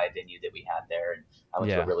DIY venue that we had there, and I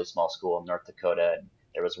went to a Yeah. really small school in North Dakota, and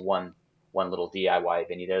there was one little DIY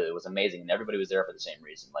venue there. It was amazing, and everybody was there for the same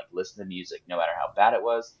reason, like listen to music, no matter how bad it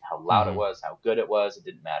was, how loud it Mm-hmm. was, how good it was. It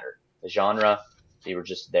didn't matter the genre. They were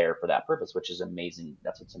just there for that purpose, which is amazing.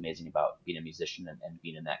 That's what's amazing about being a musician and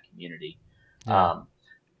being in that community. Yeah.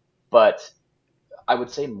 But I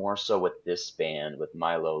would say more so with this band, with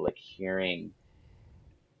Mylo, like hearing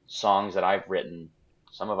songs that I've written,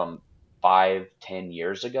 some of them 5, 10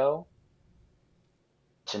 years ago,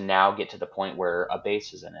 to now get to the point where a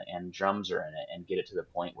bass is in it and drums are in it and get it to the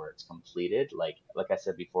point where it's completed. Like I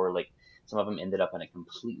said before, like some of them ended up in a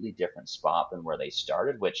completely different spot than where they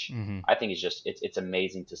started, which Mm-hmm. I think is just it's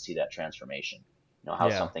amazing to see that transformation. How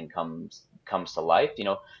Yeah. something comes to life.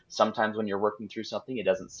 Sometimes when you're working through something, it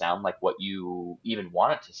doesn't sound like what you even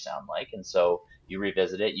want it to sound like, and so you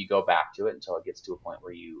revisit it, you go back to it until it gets to a point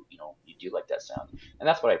where you do like that sound. And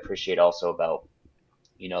that's what I appreciate also about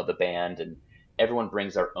the band, and everyone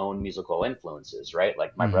brings their own musical influences, right?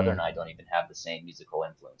 Like my brother Mm-hmm. and I don't even have the same musical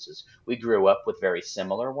influences. We grew up with very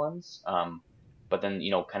similar ones, but then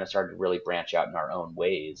kind of started to really branch out in our own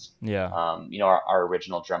ways. Yeah. Our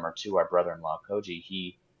original drummer too, our brother-in-law Koji,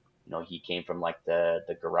 he came from like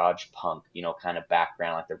the garage punk kind of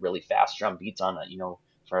background, like the really fast drum beats on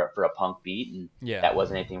for a punk beat, and Yeah. that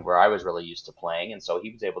wasn't anything where I was really used to playing, and so he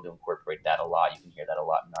was able to incorporate that a lot. You can hear that a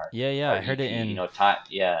lot in our Yeah. Yeah. our I heard it EP, in time,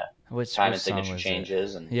 yeah, which time and song signature was it?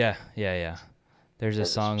 changes, and Yeah. Yeah. Yeah. There's a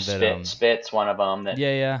there's song that spits one of them that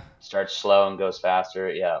Yeah. Yeah. starts slow and goes faster.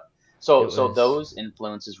 Yeah, so It so was. those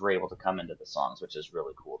influences were able to come into the songs, which is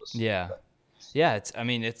really cool to see. Yeah. But Yeah, I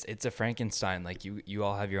mean it's a Frankenstein. Like you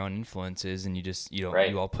all have your own influences and right,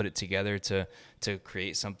 you all put it together to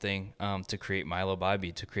create something, to create Mylo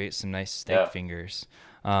Bybee, to create some nice steak yeah, fingers,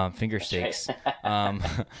 finger that's right. steaks. Um,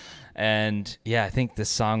 and yeah, I think the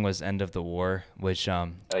song was End of the War, which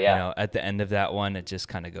Oh yeah, at the end of that one it just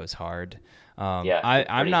kind of goes hard. yeah, I'm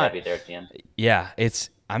pretty not heavy there at the end. yeah,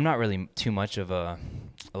 I'm not really too much of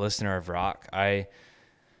a listener of rock.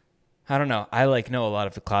 I don't know. I like know a lot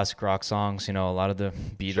of the classic rock songs, you know, a lot of the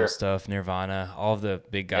Beatles Sure. stuff, Nirvana, all of the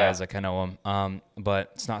big Yeah. guys, like I know them.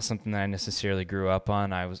 But it's not something that I necessarily grew up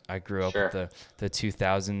on. I grew up with Sure. the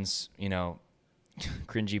 2000s, you know,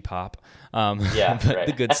 cringy pop, Yeah. but the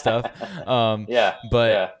Right. good stuff. Um, Yeah.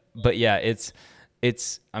 but Yeah. but yeah,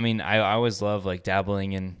 I mean, I always love like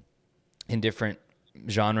dabbling in different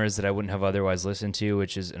genres that I wouldn't have otherwise listened to,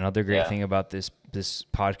 which is another great Yeah. thing about this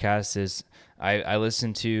podcast is I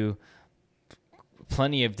listen to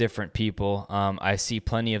plenty of different people. I see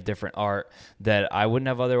plenty of different art that I wouldn't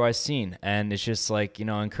have otherwise seen. And it's just like, you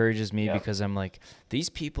know, encourages me Yeah. because I'm like, these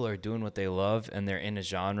people are doing what they love and they're in a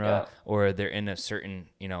genre Yeah. or they're in a certain,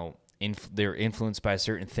 you know, they're influenced by a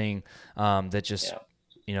certain thing that just, Yeah.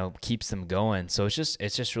 you know, keeps them going. So it's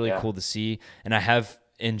just really Yeah. cool to see. And I have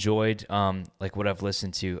enjoyed like what I've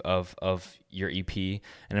listened to of your EP,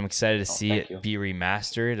 and I'm excited to Oh, see thank you. it be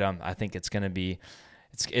remastered. I think it's gonna be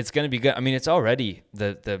it's gonna be good. I mean, it's already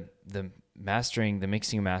the mastering, the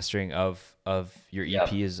mixing and mastering of your Yeah.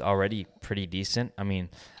 EP is already pretty decent. I mean,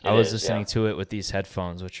 I It was is. listening Yeah. to it with these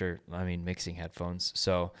headphones, which are, I mean, mixing headphones.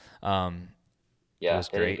 So it Yeah. was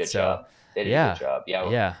They did a great. good So job. They did a good yeah, job. Yeah.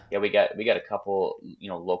 yeah, Yeah. We got a couple,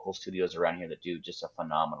 local studios around here that do just a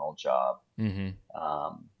phenomenal job. mm-hmm.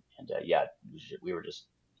 And yeah, we were just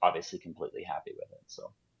obviously completely happy with it.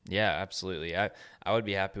 So Yeah, absolutely. I would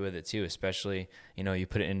be happy with it too, especially, you know, you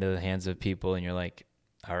put it into the hands of people and you're like,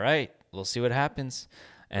 all right, we'll see what happens.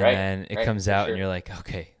 And right. then it Right. comes For out and sure. you're like,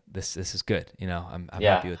 okay, this is good. You know, I'm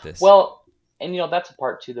Yeah. happy with this. Well, and that's a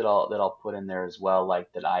part too that I'll put in there as well.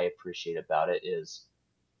 Like that I appreciate about it is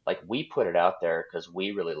like we put it out there because we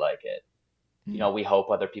really like it. Mm. We hope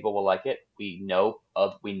other people will like it. We know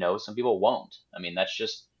some people won't. I mean, that's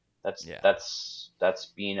just Yeah. that's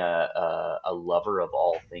being a lover of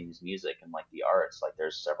all things music and like the arts. Like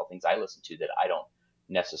there's several things I listen to that I don't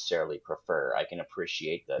necessarily prefer. I can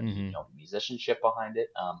appreciate the Mm-hmm. musicianship behind it.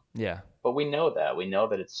 Yeah. But we know that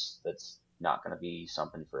that's not going to be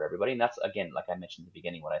something for everybody, and that's again, like I mentioned at the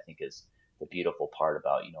beginning, what I think is the beautiful part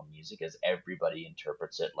about music is everybody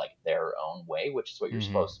interprets it like their own way, which is what you're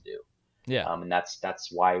Mm-hmm. supposed to do. Yeah. And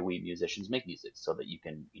that's why we musicians make music so that you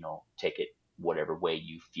can take it whatever way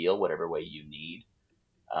you feel, whatever way you need.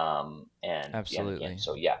 And yeah, and again, Absolutely.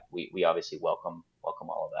 so yeah, we obviously welcome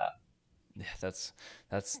all of that. Yeah,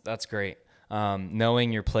 that's great.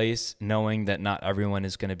 Knowing your place, knowing that not everyone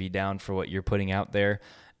is going to be down for what you're putting out there,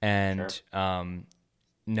 Sure. and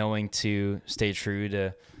knowing to stay true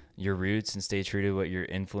to your roots and stay true to what you're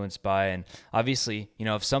influenced by. And obviously,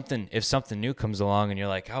 if something new comes along and you're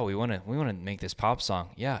like, oh, we want to make this pop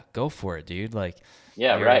song, yeah, go for it, dude. Like,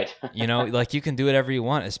 Yeah, right. like you can do whatever you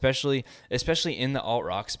want, especially in the alt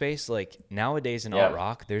rock space. Like nowadays in Yeah. alt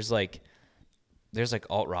rock, there's like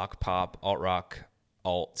alt rock pop, alt rock,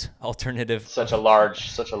 alternative, Such a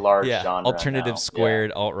large yeah, genre alternative now.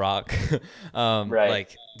 squared alt rock. Right.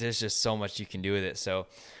 Like there's just so much you can do with it. So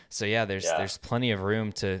yeah, there's plenty of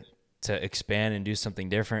room to expand and do something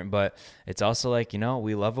different. But it's also like,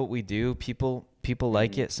 we love what we do. People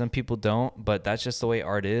like it. Some people don't, but that's just the way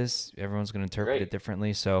art is. Everyone's going to interpret Great. it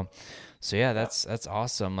differently. So yeah, that's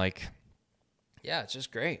awesome. Like, yeah, it's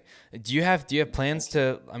just great. Do you have plans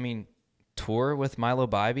to, tour with Mylo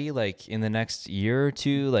Bybee like in the next year or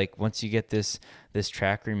two, like once you get this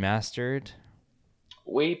track remastered?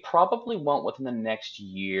 We probably won't within the next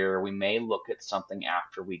year. We may look at something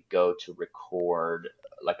after we go to record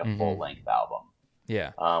like a full Mm-hmm. length album.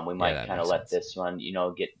 Yeah. We Yeah, might that kind of makes let sense. this one,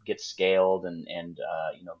 get scaled and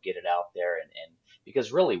get it out there and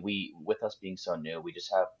because really with us being so new, we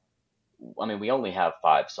just have, we only have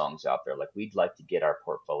 5 songs out there. Like we'd like to get our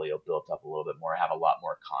portfolio built up a little bit more, have a lot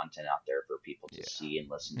more content out there for people to Yeah. see and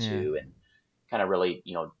listen Yeah. to, and kind of really,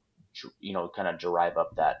 kind of drive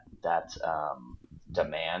up that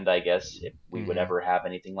demand, I guess, if we would Mm-hmm. ever have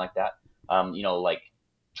anything like that. Like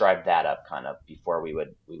drive that up kind of before we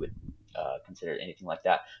would consider anything like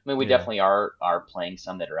that. We Yeah. definitely are playing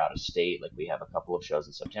some that are out of state. Like we have a couple of shows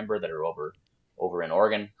in September that are over in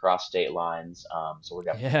Oregon, cross state lines. So we're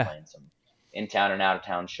definitely Yeah. playing some in town and out of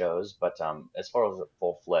town shows. But as far as a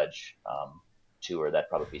full fledged tour, that'd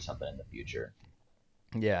probably be something in the future.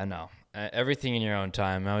 Yeah, no. Everything in your own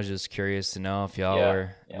time. I was just curious to know if y'all Yeah,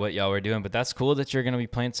 were yeah. what y'all were doing, but that's cool that you're going to be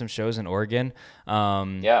playing some shows in Oregon.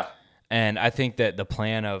 Yeah, And I think that the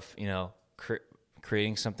plan of,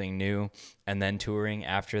 creating something new and then touring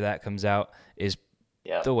after that comes out is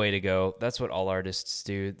yeah, the way to go. That's what all artists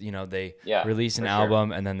do. They yeah, release an for sure.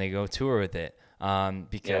 album and then they go tour with it.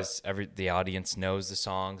 Because the audience knows the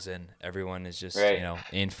songs and everyone is just, Right.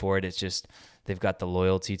 in for it. It's just they've got the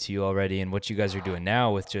loyalty to you already. And what you guys are doing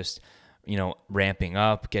now with just, ramping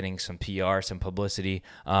up, getting some PR, some publicity,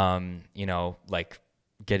 like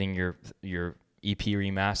getting your EP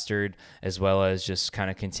remastered, as well as just kind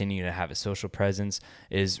of continue to have a social presence,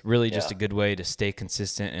 is really just a good way to stay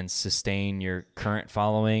consistent and sustain your current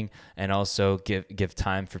following, and also give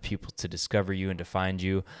time for people to discover you and to find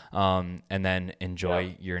you, and then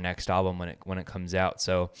enjoy your next album when it comes out.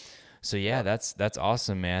 So yeah, that's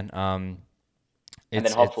awesome, man. And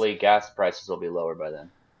then hopefully gas prices will be lower by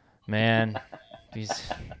then. Man,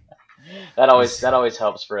 that always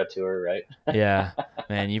helps for a tour, right? Yeah,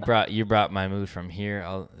 man, you brought my mood from here.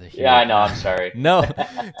 Yeah, I know. I'm sorry. No,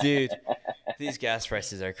 dude, these gas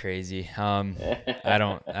prices are crazy. I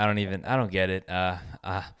don't get it.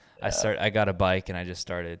 I got a bike and I just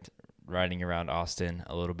started riding around Austin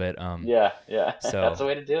a little bit. Yeah. So that's the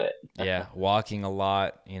way to do it. Yeah, walking a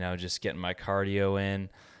lot. Just getting my cardio in,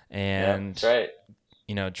 and that's right.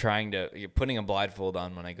 You're putting a blindfold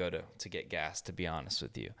on when I go to get gas, to be honest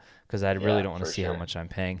with you, because I really don't want to see how much I'm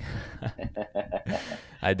paying.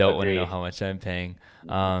 I don't want to know how much I'm paying.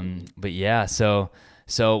 But yeah, so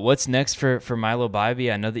what's next for Mylo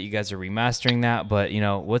Bybee? I know that you guys are remastering that, but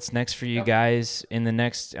what's next for you guys in the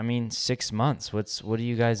next, 6 months? What are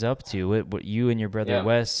you guys up to? What you and your brother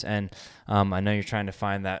Wes, and I know you're trying to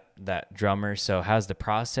find that drummer. So how's the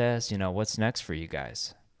process? What's next for you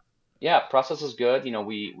guys? Yeah, process is good.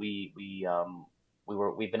 We've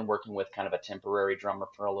been working with kind of a temporary drummer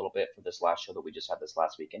for a little bit for this last show that we just had this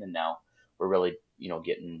last weekend, and now we're really,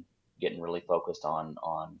 getting really focused on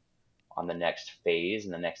the next phase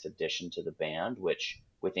and the next addition to the band, which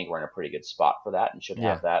we think we're in a pretty good spot for that, and should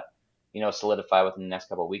have that, solidify within the next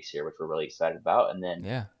couple of weeks here, which we're really excited about. And then,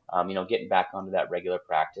 getting back onto that regular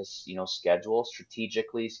practice, schedule,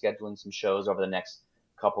 strategically scheduling some shows over the next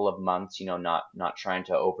couple of months, not trying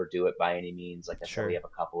to overdo it by any means. Like I said, we have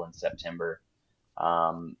a couple in September,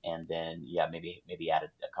 and then maybe add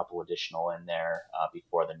a couple additional in there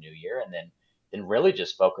before the new year, and then really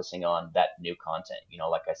just focusing on that new content.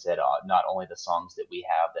 Like I said, not only the songs that we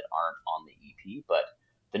have that aren't on the EP, but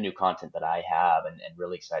the new content that I have, and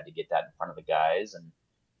really excited to get that in front of the guys, and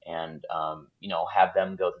have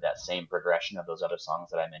them go through that same progression of those other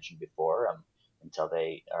songs that I mentioned before, until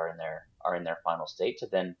they are in their final state, to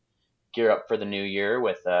then gear up for the new year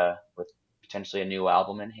with potentially a new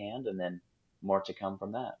album in hand, and then more to come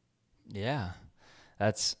from that. Yeah.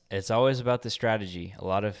 It's always about the strategy. A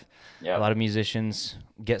lot of musicians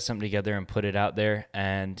get something together and put it out there,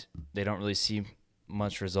 and they don't really see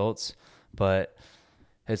much results, but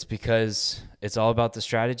it's because it's all about the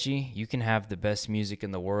strategy. You can have the best music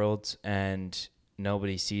in the world and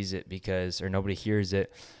nobody sees it or nobody hears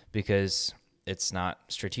it because it's not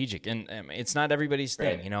strategic, and it's not everybody's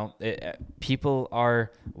thing. People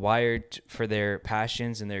are wired for their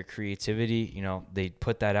passions and their creativity. They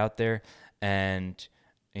put that out there, and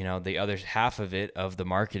the other half of it, of the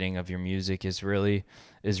marketing of your music, is really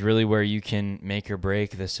where you can make or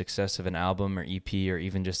break the success of an album or EP or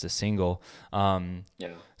even just a single.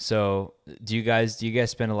 So do you guys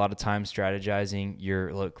spend a lot of time strategizing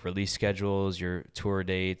your release schedules, your tour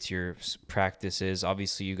dates, your practices?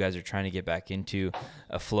 Obviously you guys are trying to get back into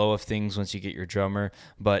a flow of things once you get your drummer,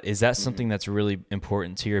 but is that something that's really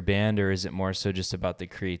important to your band, or is it more so just about the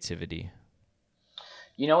creativity?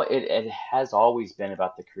 It has always been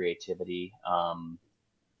about the creativity,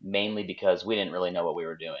 mainly because we didn't really know what we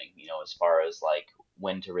were doing, as far as like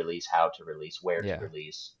when to release, how to release, where to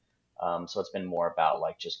release. So it's been more about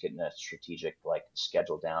like just getting a strategic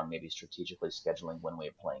schedule down, maybe strategically scheduling when we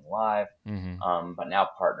are playing live. But now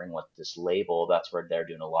partnering with this label, that's where they're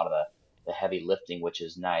doing a lot of the heavy lifting, which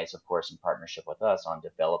is nice, of course, in partnership with us on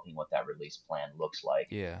developing what that release plan looks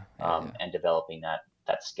like. And developing that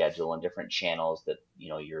schedule and different channels that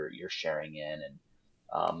you're sharing in,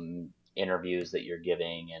 and interviews that you're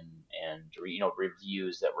giving, and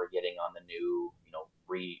reviews that we're getting on the new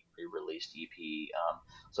re-released EP.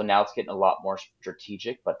 So now it's getting a lot more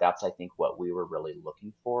strategic, but that's, I think, what we were really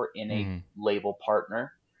looking for in a label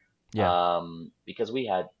partner. Because we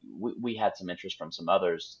had some interest from some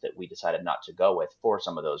others that we decided not to go with for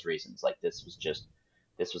some of those reasons. Like this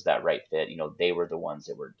was that right fit. They were the ones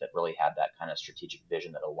that really had that kind of strategic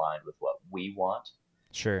vision that aligned with what we want.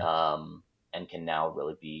 And can now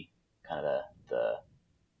really be kind of the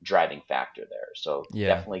driving factor there. So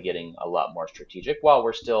definitely getting a lot more strategic, while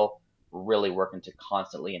we're still really working to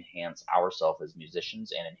constantly enhance ourselves as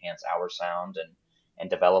musicians and enhance our sound and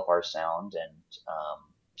develop our sound, and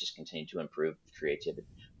just continue to improve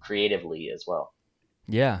creatively as well.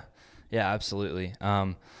 Yeah, absolutely.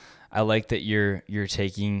 I like that you're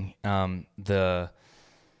taking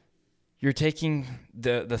you're taking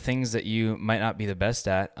the things that you might not be the best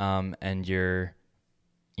at, and you're,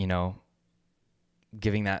 you know,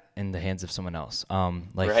 giving that in the hands of someone else.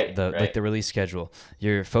 Like the release schedule,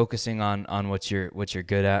 you're focusing on what you're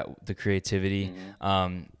good at, the creativity,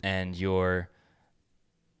 and you're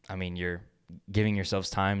giving yourselves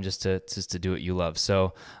time just to do what you love.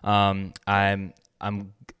 So I'm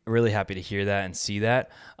really happy to hear that and see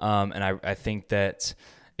that. And I think that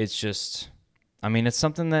it's just, it's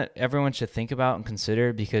something that everyone should think about and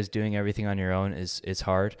consider, because doing everything on your own is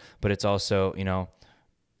hard, but it's also,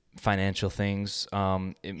 financial things.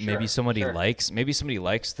 Maybe somebody likes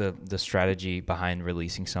the strategy behind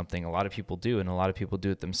releasing something. A lot of people do, and a lot of people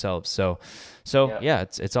do it themselves. So yeah,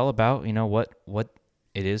 it's all about, what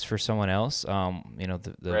it is for someone else,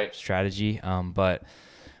 the strategy. But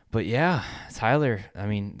yeah, Tyler,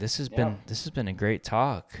 this has been a great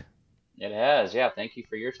talk. It has. Yeah. Thank you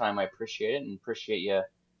for your time. I appreciate it, and appreciate you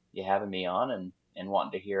having me on and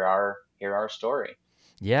wanting to hear our story.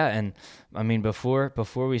 Yeah. And before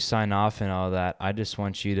we sign off and all that, I just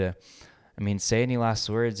want you to, say any last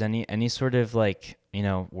words, any sort of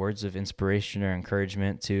words of inspiration or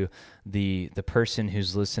encouragement to the person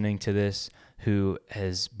who's listening to this, who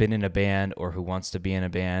has been in a band or who wants to be in a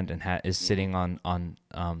band and is sitting on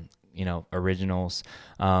originals.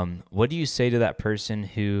 What do you say to that person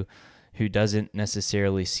who doesn't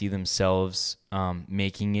necessarily see themselves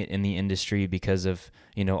making it in the industry because of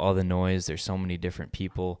all the noise? There's so many different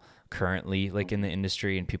people currently in the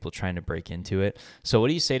industry and people trying to break into it. So what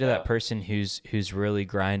do you say to that person who's really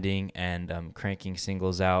grinding and cranking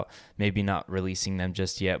singles out, maybe not releasing them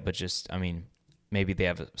just yet, but just maybe they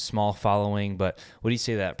have a small following, but what do you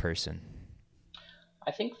say to that person?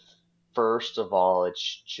 I think first of all,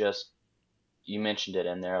 it's just, you mentioned it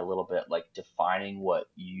in there a little bit, like defining what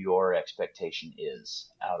your expectation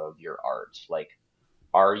is out of your art. Like,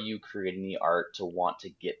 are you creating the art to want to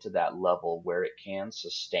get to that level where it can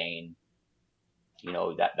sustain,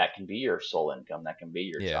 that can be your sole income, that can be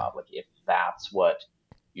your job. Like, if that's what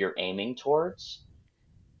you're aiming towards,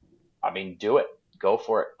 do it. Go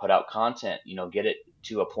for it. Put out content, get it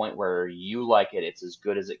to a point where you like it. It's as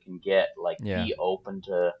good as it can get. Like, be open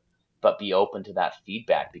to that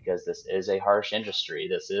feedback, because this is a harsh industry.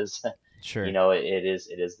 This is,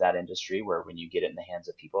 it is that industry where when you get it in the hands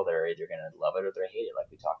of people, they're either going to love it or they hate it,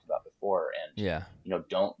 like we talked about before. And,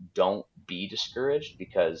 don't be discouraged,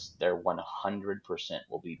 because there 100%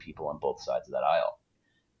 will be people on both sides of that aisle.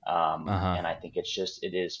 And I think it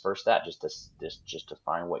is first that just to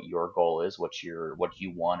find what your goal is, what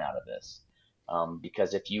you want out of this.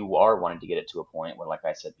 Because if you are wanting to get it to a point where, like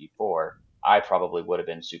I said before, I probably would have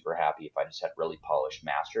been super happy if I just had really polished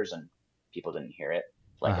masters and people didn't hear it.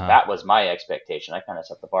 Like, if that was my expectation, I kind of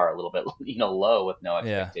set the bar a little bit, low with no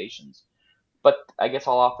expectations. But I guess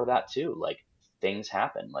I'll offer that too. Like, things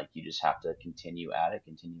happen. Like, you just have to continue at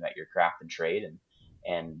your craft and trade,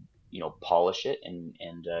 and polish it and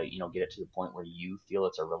get it to the point where you feel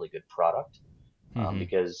it's a really good product,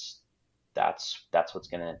 because that's what's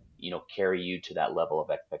gonna carry you to that level of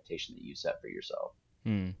expectation that you set for yourself.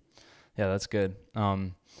 Yeah, that's good.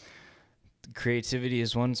 Creativity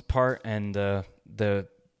is one part, and the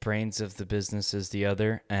brains of the business is the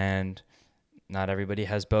other, and not everybody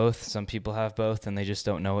has both. Some people have both and they just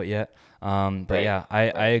don't know it yet. But yeah, I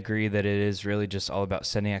agree that it is really just all about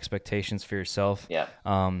setting expectations for yourself. Yeah.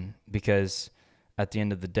 Because at the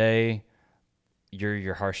end of the day, you're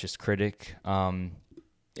your harshest critic.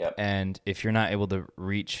 And if you're not able to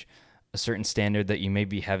reach a certain standard that you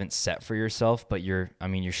maybe haven't set for yourself, but you're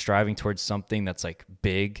striving towards something that's like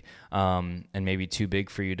big, and maybe too big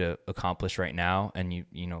for you to accomplish right now. And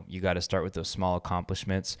you got to start with those small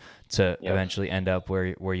accomplishments to eventually end up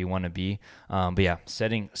where you want to be. But yeah,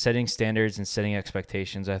 setting standards and setting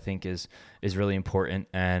expectations, I think is really important.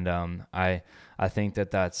 And I think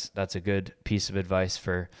that's a good piece of advice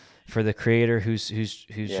for the creator who's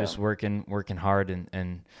just working hard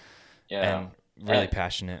and really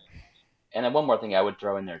passionate. And then one more thing I would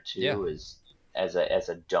throw in there too is as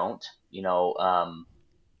a don't, and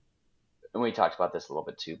we talked about this a little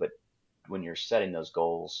bit too, but when you're setting those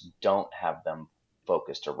goals, don't have them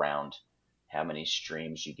focused around how many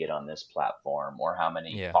streams you get on this platform or how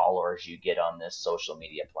many followers you get on this social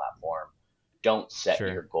media platform. Don't set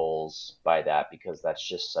your goals by that, because that's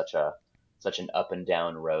just such an up and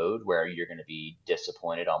down road where you're going to be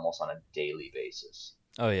disappointed almost on a daily basis.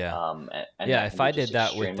 Oh yeah. And if I did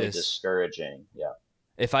that with this, discouraging. Yeah.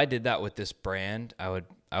 If I did that with this brand, I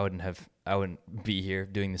wouldn't be here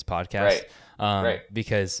doing this podcast.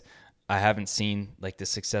 Because I haven't seen like the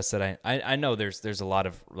success that I know there's a lot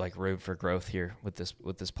of like room for growth here with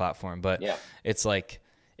this platform, but it's like,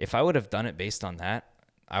 if I would have done it based on that,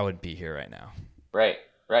 I would be here right now. Right,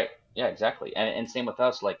 right. Yeah, exactly. And same with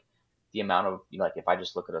us, like the amount of, like if I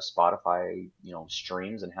just look at a Spotify,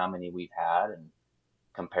 streams and how many we've had and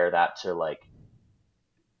compare that to like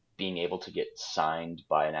being able to get signed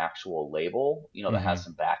by an actual label, that Hmm. has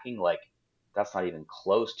some backing, like that's not even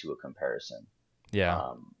close to a comparison. Yeah.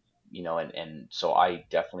 Um, and so I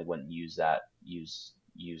definitely wouldn't use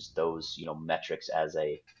those, metrics as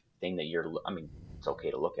a thing that I mean, it's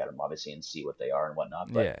okay to look at them obviously and see what they are and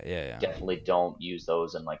whatnot, but Yeah. Yeah. Yeah. definitely don't use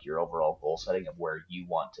those in like your overall goal setting of where you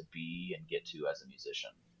want to be and get to as a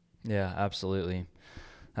musician. Yeah. Absolutely.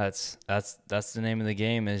 That's the name of the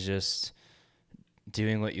game, is just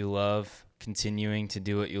doing what you love, continuing to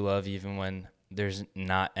do what you love, even when there's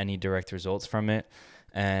not any direct results from it,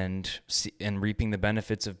 and reaping the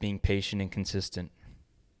benefits of being patient and consistent.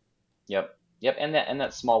 Yep. Yep. And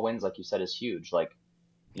that small wins, like you said, is huge. Like,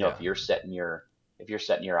 Yeah. if you're setting your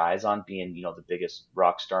eyes on being, the biggest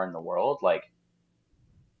rock star in the world, like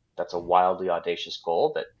that's a wildly audacious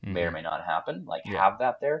goal that may or Hmm. may not happen. Like Yeah. have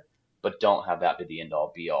that there, but don't have that be the end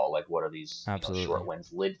all be all. Like what are these, short Absolutely.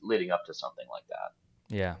 wins leading up to something like that?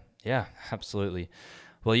 Yeah. Yeah. Absolutely.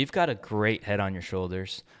 Well, you've got a great head on your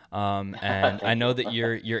shoulders, and I Thank know you. that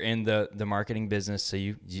you're in the marketing business, so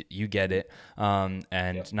you get it, and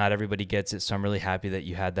Yep. not everybody gets it. So I'm really happy that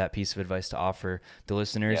you had that piece of advice to offer the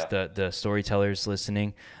listeners, Yeah. the storytellers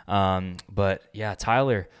listening. But yeah,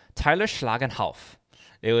 Tyler Schlagenhauf.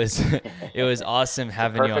 It was it was awesome It's a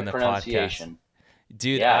having you on perfect the podcast. pronunciation.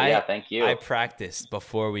 Dude, Yeah. Yeah. I Thank I you. practiced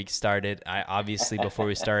before we started. I obviously before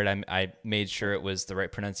we started, I made sure it was the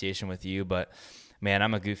right pronunciation with you. But man,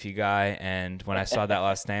 I'm a goofy guy, and when I saw that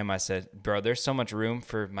last name, I said, "Bro, there's so much room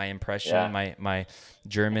for my impression, Yeah. my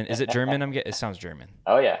German. Is it German? I'm getting. It sounds German.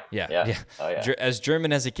 Oh yeah. Yeah, Yeah. yeah, Oh yeah. As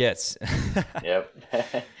German as it gets. Yep. Well,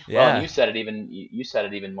 and Yeah, you said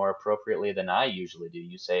it even more appropriately than I usually do.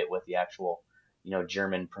 You say it with the actual,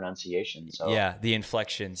 German pronunciation. So yeah. The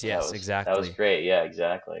inflections. so that Yes, was that was exactly. great. Yeah,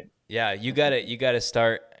 exactly. Yeah, you gotta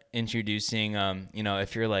start introducing,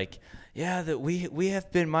 if you're like, yeah, that we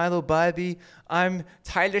have been Mylo Bybee. I'm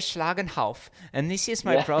Tyler Schlagenhauf, and this is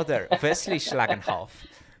my Yeah. brother Wesley Schlagenhauf.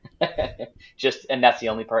 And that's the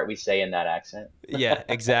only part we say in that accent. Yeah,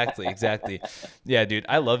 exactly, exactly. Yeah, dude,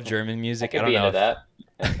 I love German I music. I could don't be know into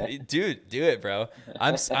if, that. dude, do it, bro.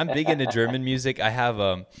 I'm big into German music. I have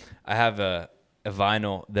a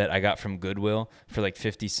vinyl that I got from Goodwill for like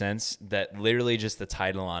 50 cents that literally just the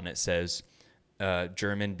title on it says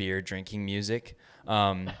German beer drinking music.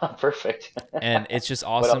 Um, Perfect. and it's just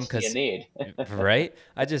What awesome else do you because, need? right?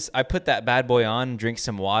 I put that bad boy on, drink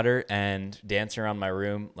some water, and dance around my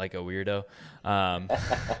room like a weirdo. Um,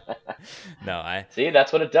 no, I See,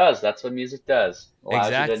 that's what it does. That's what music does. Allows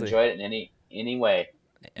you to exactly. enjoy it in any way.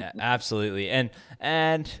 Absolutely. And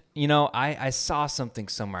I saw something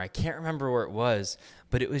somewhere. I can't remember where it was,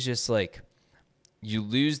 but it was just like you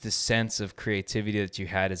lose the sense of creativity that you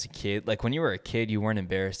had as a kid. Like when you were a kid, you weren't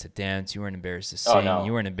embarrassed to dance, you weren't embarrassed to Oh sing, you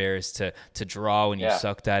no. weren't embarrassed to draw when you Yeah.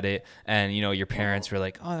 sucked at it, and your Hmm. parents were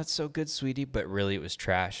like, "Oh, that's so good, sweetie," but really it was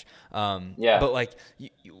trash. Yeah. But like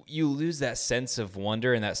you lose that sense of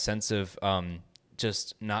wonder and that sense of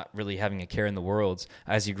just not really having a care in the world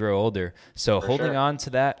as you grow older. So For holding sure. on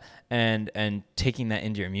to that and taking that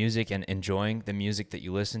into your music and enjoying the music that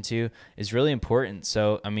you listen to is really important.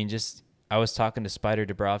 So I mean, just I was talking to Spider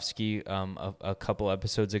Dabrowski a couple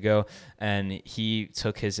episodes ago, and he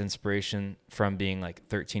took his inspiration from being like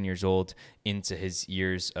 13 years old into his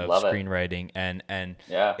years of Love it. screenwriting, and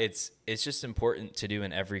Yeah. it's just important to do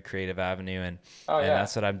in every creative avenue, and Oh and yeah.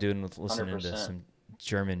 that's what I'm doing with listening to 100%. some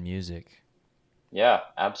German music. Yeah,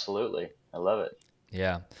 absolutely. I love it.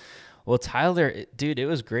 Yeah. Well, Tyler, dude, it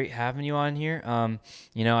was great having you on here.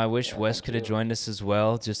 I wish Yeah, Wes thank could have you. joined us as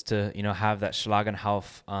well, just to have that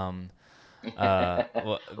Schlagenhauf Round us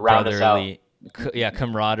out. brotherly yeah,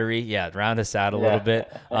 camaraderie, yeah, round us out a little Yeah.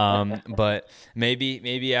 bit. But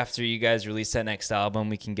maybe after you guys release that next album,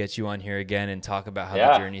 we can get you on here again and talk about how the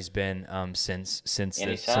Yeah. journey's been since we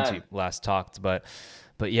Anytime. last talked. But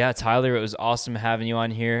yeah, Tyler, it was awesome having you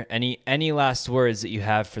on here. Any last words that you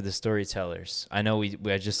have for the storytellers? I know we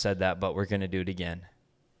had just said that, but we're gonna do it again.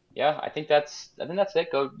 Yeah, I think that's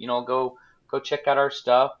it. Go check out our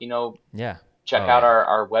stuff, Yeah. check Oh out yeah.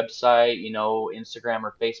 our website, Instagram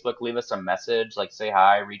or Facebook, leave us a message, like say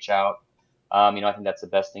hi, reach out. I think that's the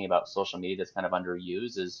best thing about social media that's kind of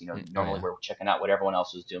underused is, Oh normally yeah. we're checking out what everyone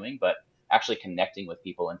else is doing, but actually connecting with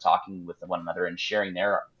people and talking with one another and sharing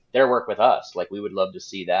their work with us. Like we would love to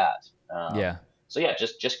see that. Yeah. So yeah,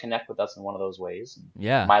 just connect with us in one of those ways.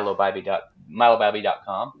 Yeah.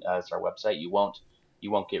 MyloBybee.com is our website. You won't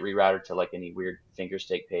you won't get rerouted to like any weird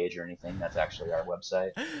fingersteak page or anything. That's actually our website.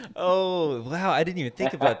 Oh, wow. I didn't even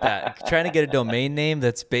think about that. Trying to get a domain name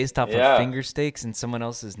that's based off of Yeah, finger steaks and someone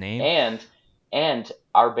else's name. and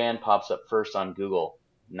our band pops up first on Google,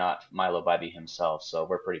 not Mylo Bybee himself. So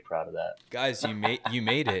we're pretty proud of that. Guys, you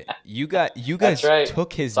made it. You That's guys right.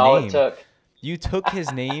 took his That's all it name. took. You took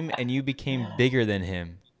his name and you became bigger than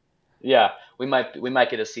him. Yeah, we might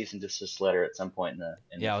get a cease and desist letter at some point in the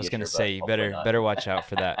Yeah, I was gonna future, say but you hopefully better not. watch out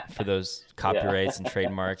for that, for those Yeah, copyrights and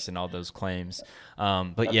trademarks and all those claims.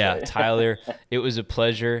 But that's yeah, right. Tyler, it was a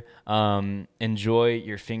pleasure. Enjoy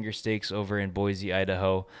your finger steaks over in Boise,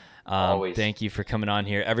 Idaho. Always. Thank you for coming on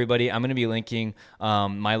here, everybody. I'm going to be linking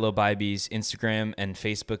Mylo Bybee's Instagram and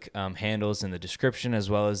Facebook handles in the description,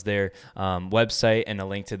 as well as their website and a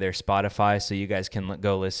link to their Spotify, so you guys can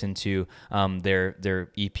go listen to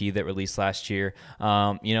their EP that released last year.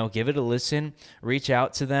 Give it a listen. Reach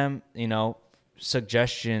out to them.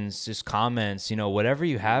 Suggestions, just comments, whatever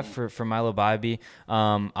you have for Mylo Bybee.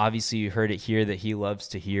 Obviously you heard it here that he loves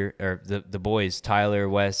to hear, or the boys, Tyler,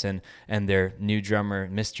 Wes, and their new drummer,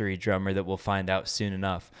 mystery drummer, that we'll find out soon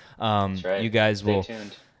enough. That's right. You guys Stay will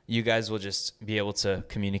tuned. you guys will just be able to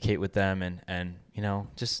communicate with them and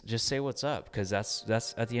just say what's up, because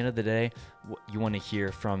that's at the end of the day what you want to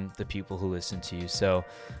hear from the people who listen to you. So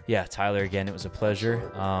yeah, Tyler, again, it was a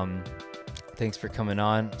pleasure. Thanks for coming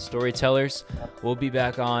on. Storytellers, we'll be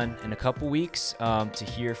back on in a couple weeks to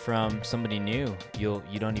hear from somebody new. You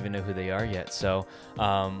don't even know who they are yet. So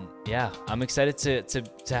yeah, I'm excited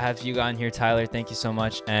to have you on here, Tyler. Thank you so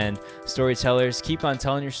much. And Storytellers, keep on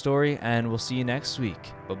telling your story, and we'll see you next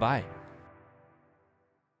week. Bye-bye.